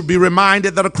we should be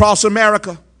reminded that across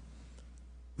America,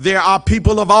 there are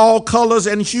people of all colors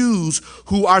and hues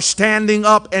who are standing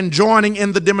up and joining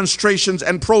in the demonstrations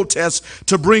and protests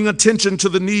to bring attention to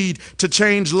the need to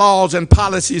change laws and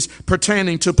policies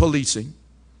pertaining to policing.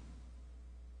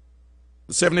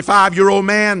 The 75-year-old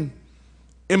man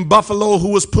in Buffalo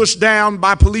who was pushed down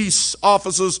by police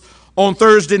officers on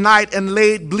Thursday night and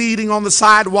laid bleeding on the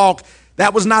sidewalk,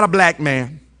 that was not a black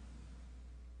man.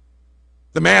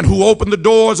 The man who opened the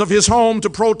doors of his home to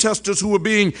protesters who were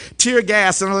being tear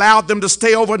gassed and allowed them to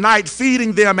stay overnight,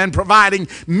 feeding them and providing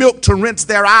milk to rinse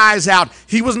their eyes out,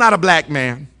 he was not a black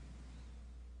man.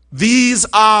 These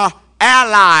are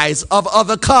allies of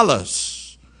other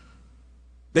colors.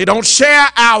 They don't share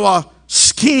our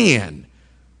skin,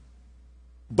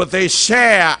 but they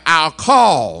share our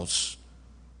cause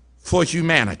for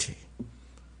humanity.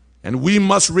 And we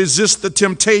must resist the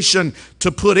temptation to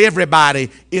put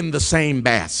everybody in the same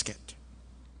basket.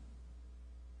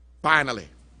 Finally,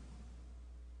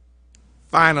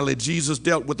 Jesus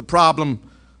dealt with the problem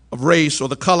of race or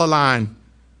the color line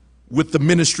with the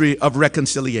ministry of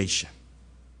reconciliation.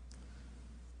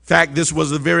 In fact, this was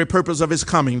the very purpose of his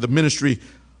coming, the ministry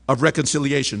of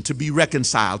reconciliation, to be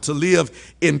reconciled, to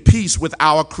live in peace with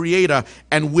our Creator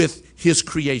and with his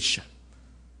creation,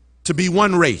 to be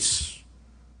one race,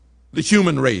 the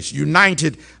human race,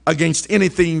 united against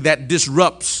anything that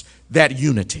disrupts that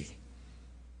unity.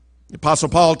 The Apostle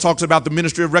Paul talks about the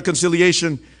ministry of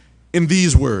reconciliation in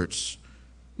these words.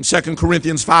 In 2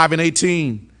 Corinthians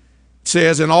 5:18, it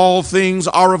says, "And all things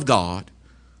are of God,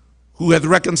 who hath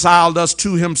reconciled us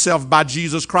to himself by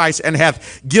Jesus Christ, and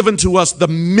hath given to us the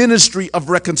ministry of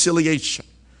reconciliation,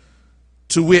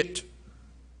 to wit,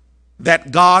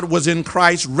 that God was in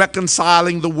Christ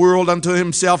reconciling the world unto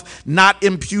himself, not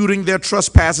imputing their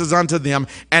trespasses unto them,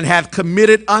 and hath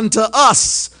committed unto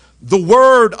us the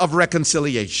word of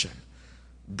reconciliation.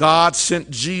 God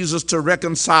sent Jesus to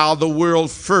reconcile the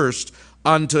world first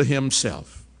unto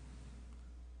himself."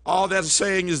 All that's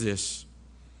saying is this: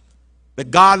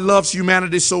 that God loves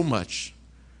humanity so much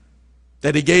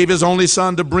that he gave his only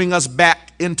son to bring us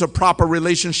back into proper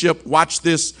relationship, watch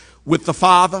this, with the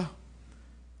Father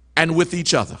and with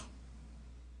each other.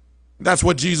 That's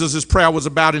what Jesus' prayer was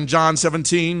about in John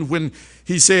 17 when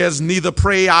he says, "Neither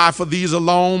pray I for these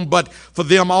alone, but for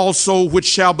them also which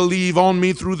shall believe on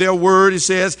me through their word." He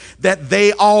says, that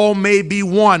they all may be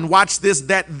one. Watch this,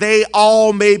 that they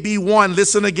all may be one.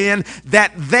 Listen again,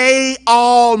 that they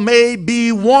all may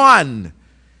be one.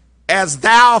 As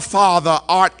thou, Father,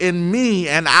 art in me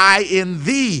and I in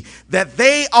thee, that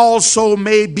they also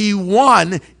may be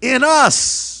one in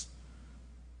us,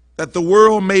 that the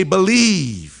world may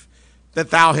believe that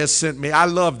thou hast sent me. I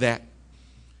love that.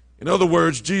 In other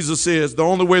words, Jesus says the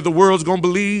only way the world's going to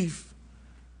believe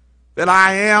that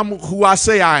I am who I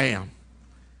say I am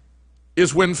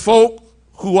is when folk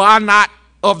who are not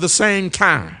of the same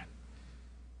kind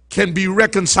can be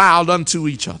reconciled unto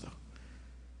each other.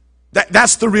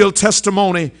 That's the real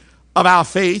testimony of our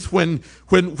faith, when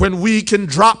we can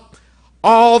drop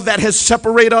all that has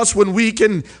separated us, when we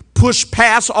can push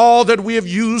past all that we have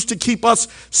used to keep us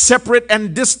separate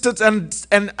and distant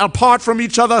and apart from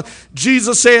each other.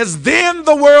 Jesus says, then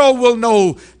the world will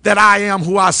know that I am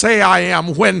who I say I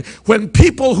am. When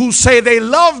people who say they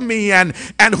love me and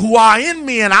who are in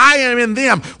me and I am in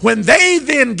them, when they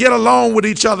then get along with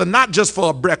each other, not just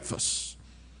for a breakfast,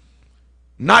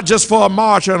 not just for a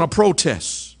march and a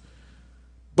protest,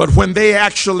 but when they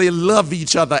actually love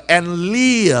each other and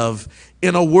live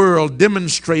in a world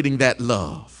demonstrating that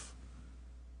love,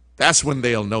 that's when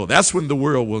they'll know. That's when the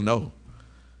world will know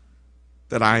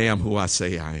that I am who I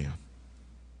say I am.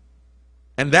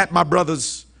 And that, my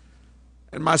brothers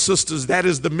and my sisters, that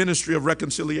is the ministry of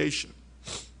reconciliation.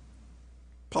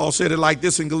 Paul said it like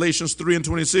this in Galatians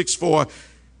 3:26, for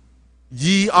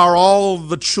ye are all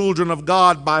the children of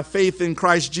God by faith in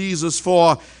Christ Jesus,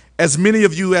 for as many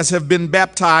of you as have been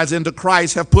baptized into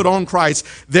Christ have put on Christ.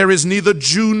 There is neither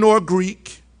Jew nor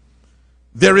Greek.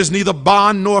 There is neither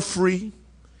bond nor free.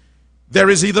 There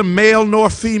is either male nor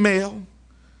female.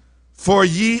 For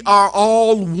ye are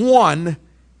all one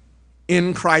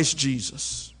in Christ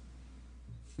Jesus.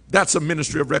 That's a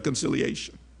ministry of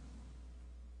reconciliation.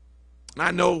 And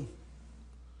I know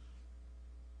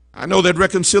that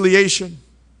reconciliation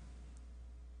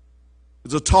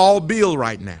is a tall bill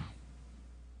right now.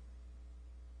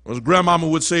 As grandmama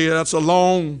would say, that's a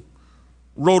long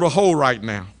road to hoe right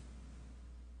now.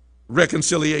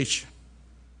 Reconciliation.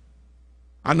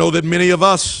 I know that many of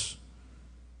us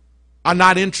are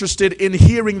not interested in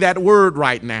hearing that word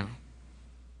right now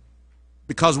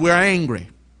because we're angry.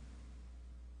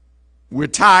 We're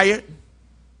tired.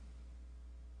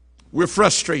 We're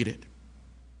frustrated.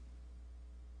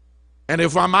 And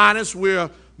if I'm honest,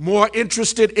 we're more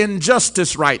interested in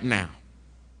justice right now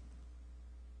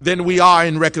than we are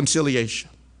in reconciliation.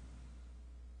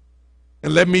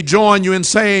 And let me join you in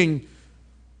saying,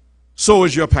 so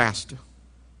is your pastor.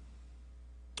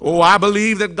 Oh, I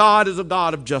believe that God is a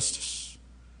God of justice.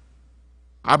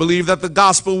 I believe that the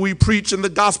gospel we preach in the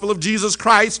gospel of Jesus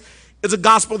Christ is a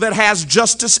gospel that has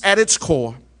justice at its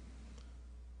core.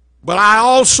 But I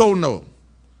also know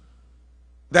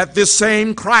that this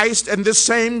same Christ and this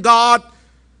same God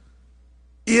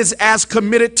is as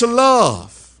committed to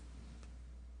love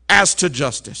as to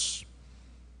justice.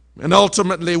 And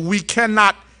ultimately, we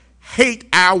cannot hate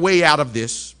our way out of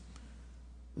this.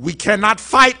 We cannot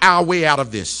fight our way out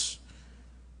of this.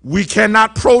 We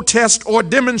cannot protest or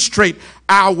demonstrate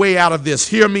our way out of this.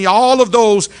 Hear me, all of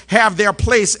those have their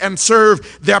place and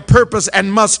serve their purpose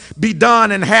and must be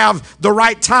done and have the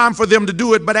right time for them to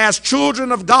do it. But as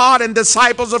children of God and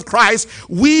disciples of Christ,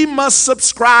 we must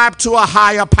subscribe to a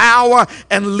higher power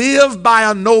and live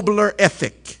by a nobler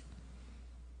ethic.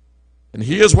 And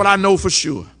here's what I know for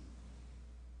sure.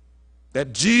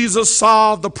 That Jesus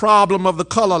solved the problem of the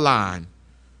color line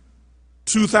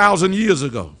 2,000 years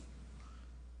ago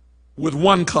with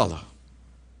one color,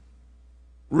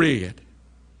 red.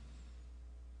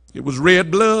 It was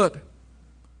red blood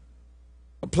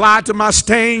applied to my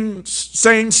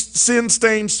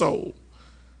sin-stained soul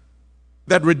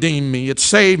that redeemed me. It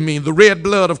saved me, the red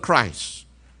blood of Christ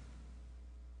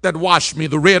that washed me,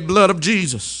 the red blood of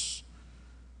Jesus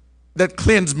that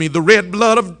cleansed me, the red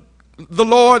blood of the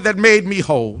Lord that made me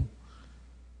whole.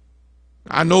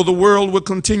 I know the world will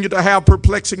continue to have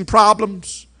perplexing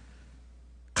problems,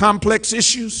 complex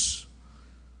issues.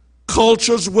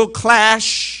 Cultures will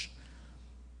clash.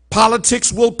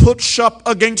 Politics will push up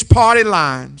against party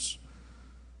lines.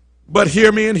 But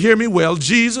hear me and hear me well.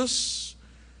 Jesus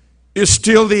is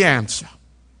still the answer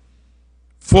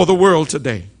for the world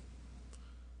today.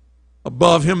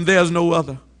 Above him, there's no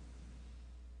other.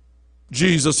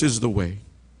 Jesus is the way.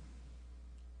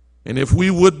 And if we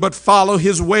would but follow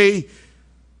his way,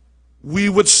 we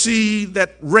would see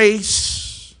that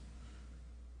race,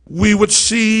 we would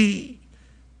see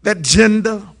that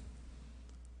gender,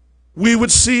 we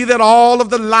would see that all of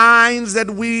the lines that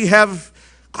we have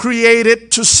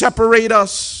created to separate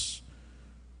us,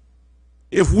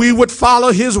 if we would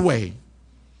follow his way,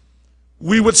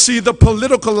 we would see the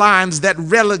political lines that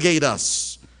relegate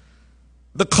us,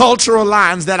 the cultural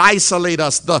lines that isolate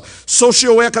us, the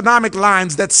socioeconomic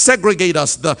lines that segregate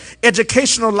us, the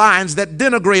educational lines that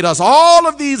denigrate us. All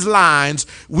of these lines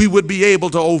we would be able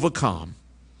to overcome.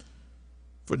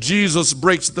 For Jesus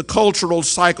breaks the cultural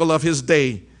cycle of his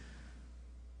day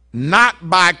not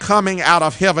by coming out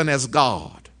of heaven as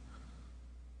God.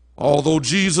 Although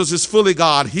Jesus is fully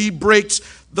God, he breaks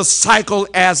the cycle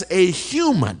as a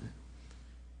human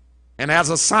and as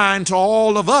a sign to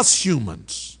all of us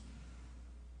humans,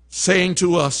 saying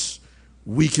to us,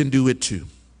 we can do it too.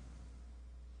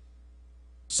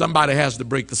 Somebody has to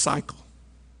break the cycle.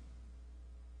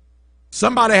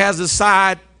 Somebody has to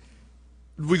decide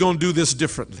we're going to do this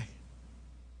differently.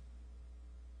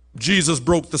 Jesus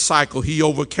broke the cycle. He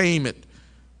overcame it.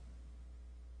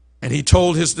 And he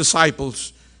told his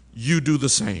disciples, you do the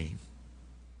same.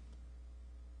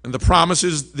 And the promise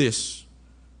is this,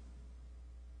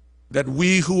 that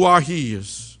we who are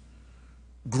his,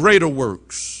 greater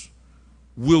works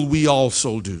will we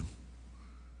also do.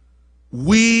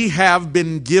 We have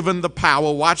been given the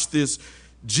power. Watch this.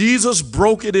 Jesus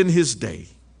broke it in his day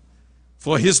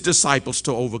for his disciples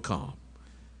to overcome.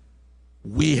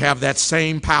 We have that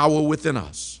same power within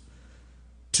us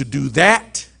to do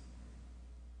that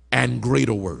and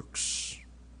greater works.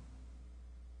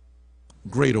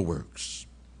 Greater works.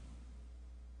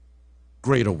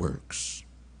 Greater works.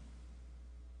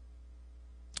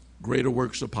 Greater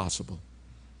works are possible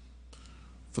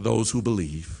for those who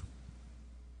believe.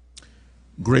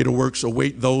 Greater works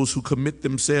await those who commit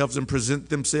themselves and present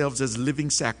themselves as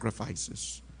living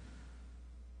sacrifices.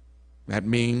 That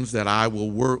means that I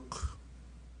will work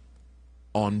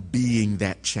on being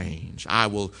that change. I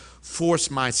will force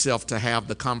myself to have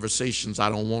the conversations I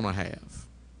don't want to have.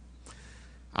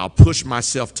 I'll push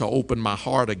myself to open my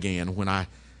heart again when I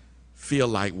feel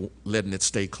like letting it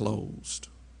stay closed.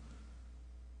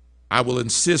 I will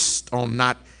insist on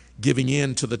not giving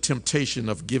in to the temptation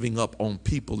of giving up on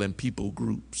people and people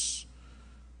groups.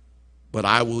 But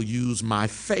I will use my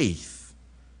faith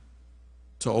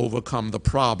to overcome the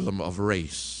problem of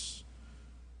race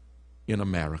in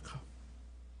America.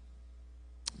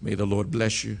 May the Lord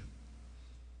bless you.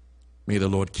 May the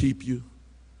Lord keep you.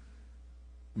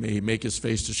 May he make his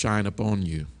face to shine upon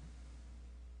you.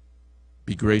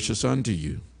 Be gracious unto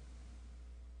you.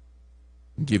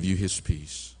 And give you his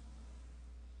peace.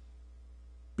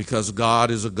 Because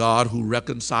God is a God who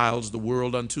reconciles the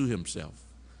world unto himself.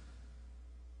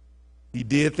 He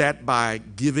did that by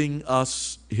giving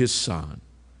us his Son,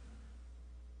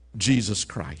 Jesus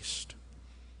Christ,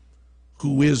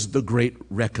 who is the great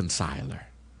reconciler.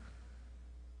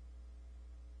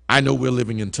 I know we're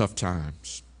living in tough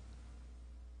times.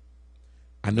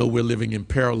 I know we're living in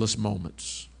perilous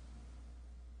moments.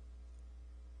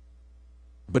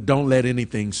 But don't let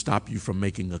anything stop you from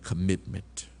making a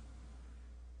commitment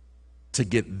to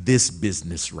get this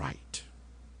business right.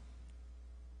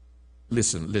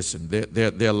 Listen, there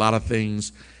are a lot of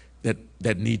things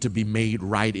that need to be made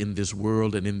right in this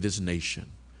world and in this nation.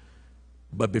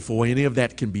 But before any of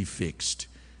that can be fixed,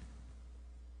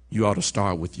 you ought to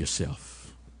start with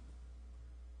yourself.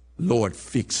 Lord,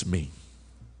 fix me.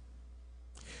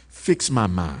 Fix my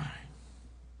mind.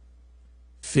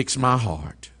 Fix my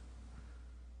heart.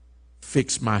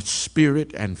 Fix my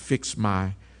spirit and fix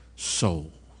my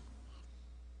soul.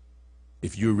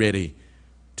 If you're ready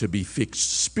to be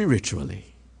fixed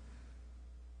spiritually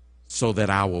so that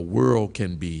our world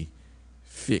can be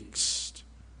fixed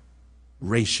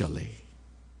racially,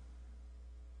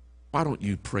 why don't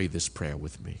you pray this prayer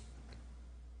with me?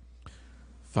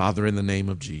 Father, in the name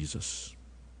of Jesus,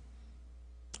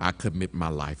 I commit my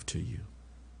life to you.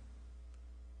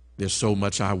 There's so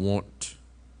much I want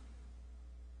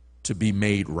to be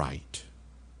made right.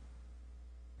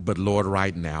 But Lord,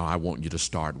 right now, I want you to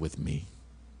start with me.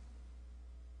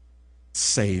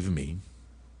 Save me.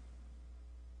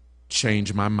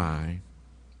 Change my mind.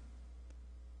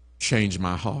 Change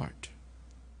my heart.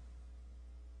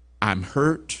 I'm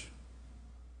hurt.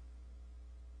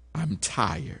 I'm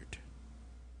tired.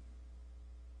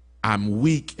 I'm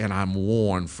weak and I'm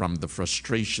worn from the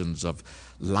frustrations of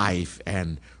life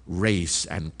and race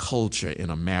and culture in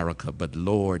America. But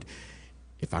Lord,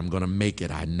 if I'm going to make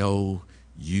it, I know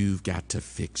you've got to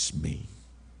fix me.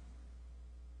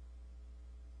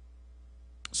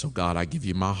 So God, I give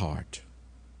you my heart.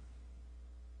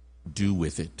 Do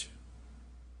with it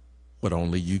what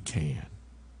only you can.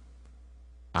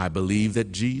 I believe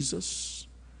that Jesus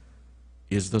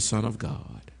is the Son of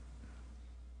God.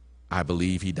 I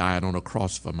believe he died on a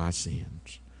cross for my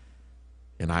sins.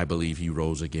 And I believe he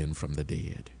rose again from the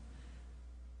dead.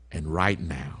 And right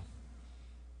now,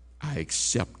 I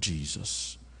accept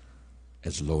Jesus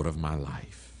as Lord of my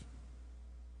life.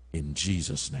 In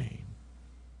Jesus' name,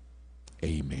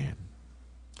 amen.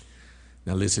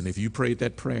 Now listen, if you prayed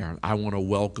that prayer, I want to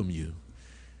welcome you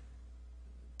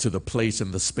to the place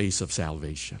and the space of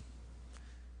salvation.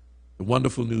 The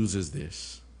wonderful news is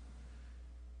this.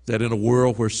 That in a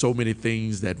world where so many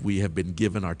things that we have been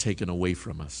given are taken away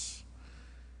from us,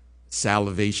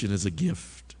 salvation is a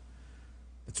gift.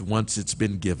 It's once it's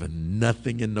been given,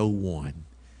 nothing and no one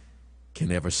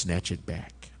can ever snatch it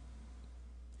back.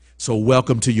 So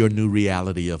welcome to your new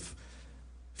reality of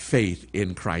faith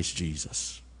in Christ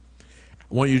Jesus.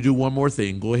 I want you to do one more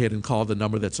thing. Go ahead and call the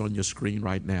number that's on your screen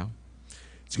right now.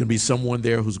 It's going to be someone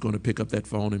there who's going to pick up that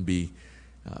phone and be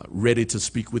ready to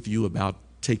speak with you about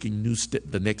taking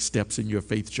the next steps in your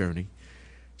faith journey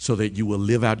so that you will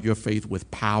live out your faith with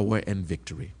power and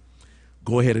victory.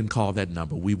 Go ahead and call that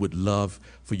number. We would love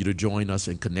for you to join us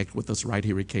and connect with us right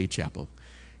here at Cade Chapel.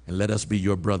 And let us be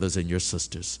your brothers and your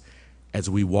sisters as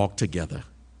we walk together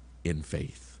in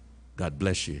faith. God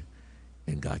bless you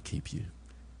and God keep you.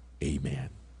 Amen.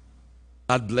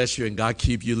 God bless you and God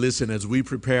keep you. Listen, as we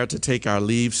prepare to take our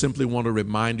leave, simply want to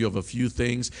remind you of a few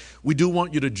things. We do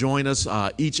want you to join us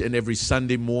each and every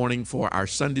Sunday morning for our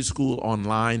Sunday school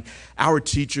online. Our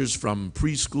teachers from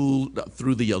preschool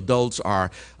through the adults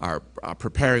are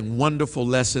preparing wonderful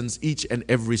lessons each and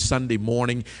every Sunday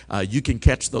morning. You can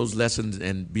catch those lessons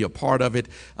and be a part of it.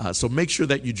 So make sure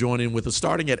that you join in with us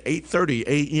starting at 8:30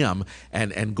 a.m.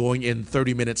 and going in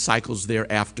 30-minute cycles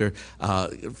thereafter.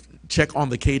 Check on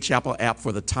the Cade Chapel app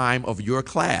for the time of your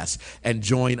class and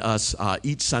join us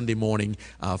each Sunday morning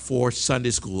for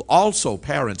Sunday school. Also,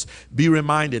 parents, be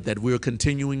reminded that we're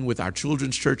continuing with our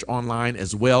children's church online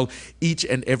as well. Each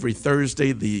and every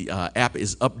Thursday, the app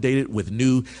is updated with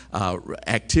new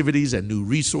activities and new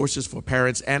resources for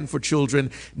parents and for children.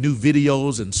 New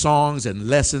videos and songs and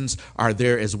lessons are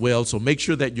there as well. So make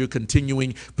sure that you're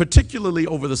continuing, particularly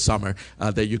over the summer,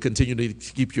 that you continue to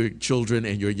keep your children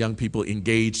and your young people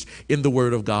engaged in the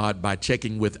Word of God by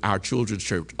checking with our children's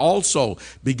church. Also,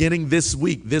 beginning this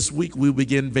week we'll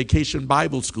begin Vacation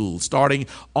Bible School starting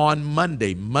on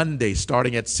Monday. Monday,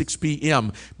 starting at 6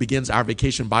 p.m., begins our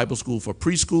Vacation Bible School for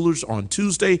preschoolers. On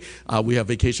Tuesday, we have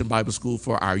Vacation Bible School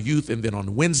for our youth, and then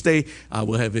on Wednesday,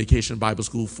 we'll have Vacation Bible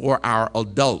School for our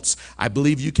adults. I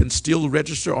believe you can still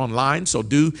register online, so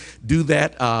do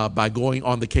that by going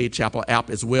on the Cade Chapel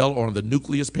app as well, or on the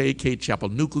Nucleus page, Cade Chapel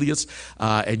Nucleus,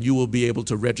 and you will be able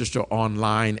to register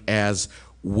online as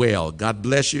well. God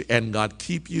bless you and God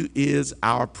keep you is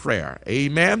our prayer.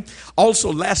 Amen.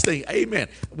 Also, last thing, amen.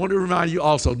 I want to remind you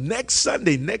also, next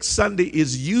Sunday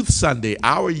is Youth Sunday.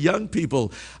 Our young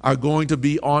people are going to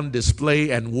be on display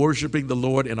and worshiping the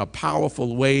Lord in a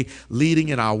powerful way, leading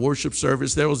in our worship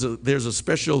service. There's a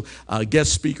special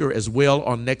guest speaker as well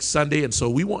on next Sunday, and so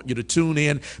we want you to tune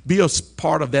in, be a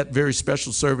part of that very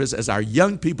special service as our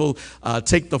young people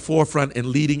take the forefront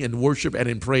in leading in worship and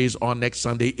in praise on next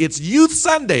Sunday. It's Youth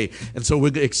Sunday, and so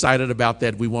we're excited about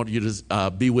that. We want you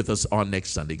to be with us on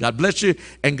next Sunday. God bless you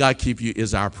and God keep you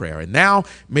is our prayer. And now,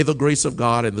 may the grace of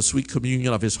God and the sweet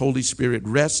communion of His Holy Spirit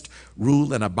rest,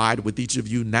 rule, and abide with each of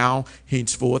you now,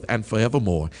 henceforth, and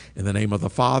forevermore. In the name of the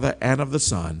Father, and of the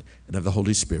Son, and of the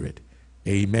Holy Spirit.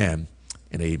 Amen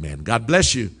and amen. God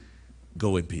bless you.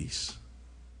 Go in peace.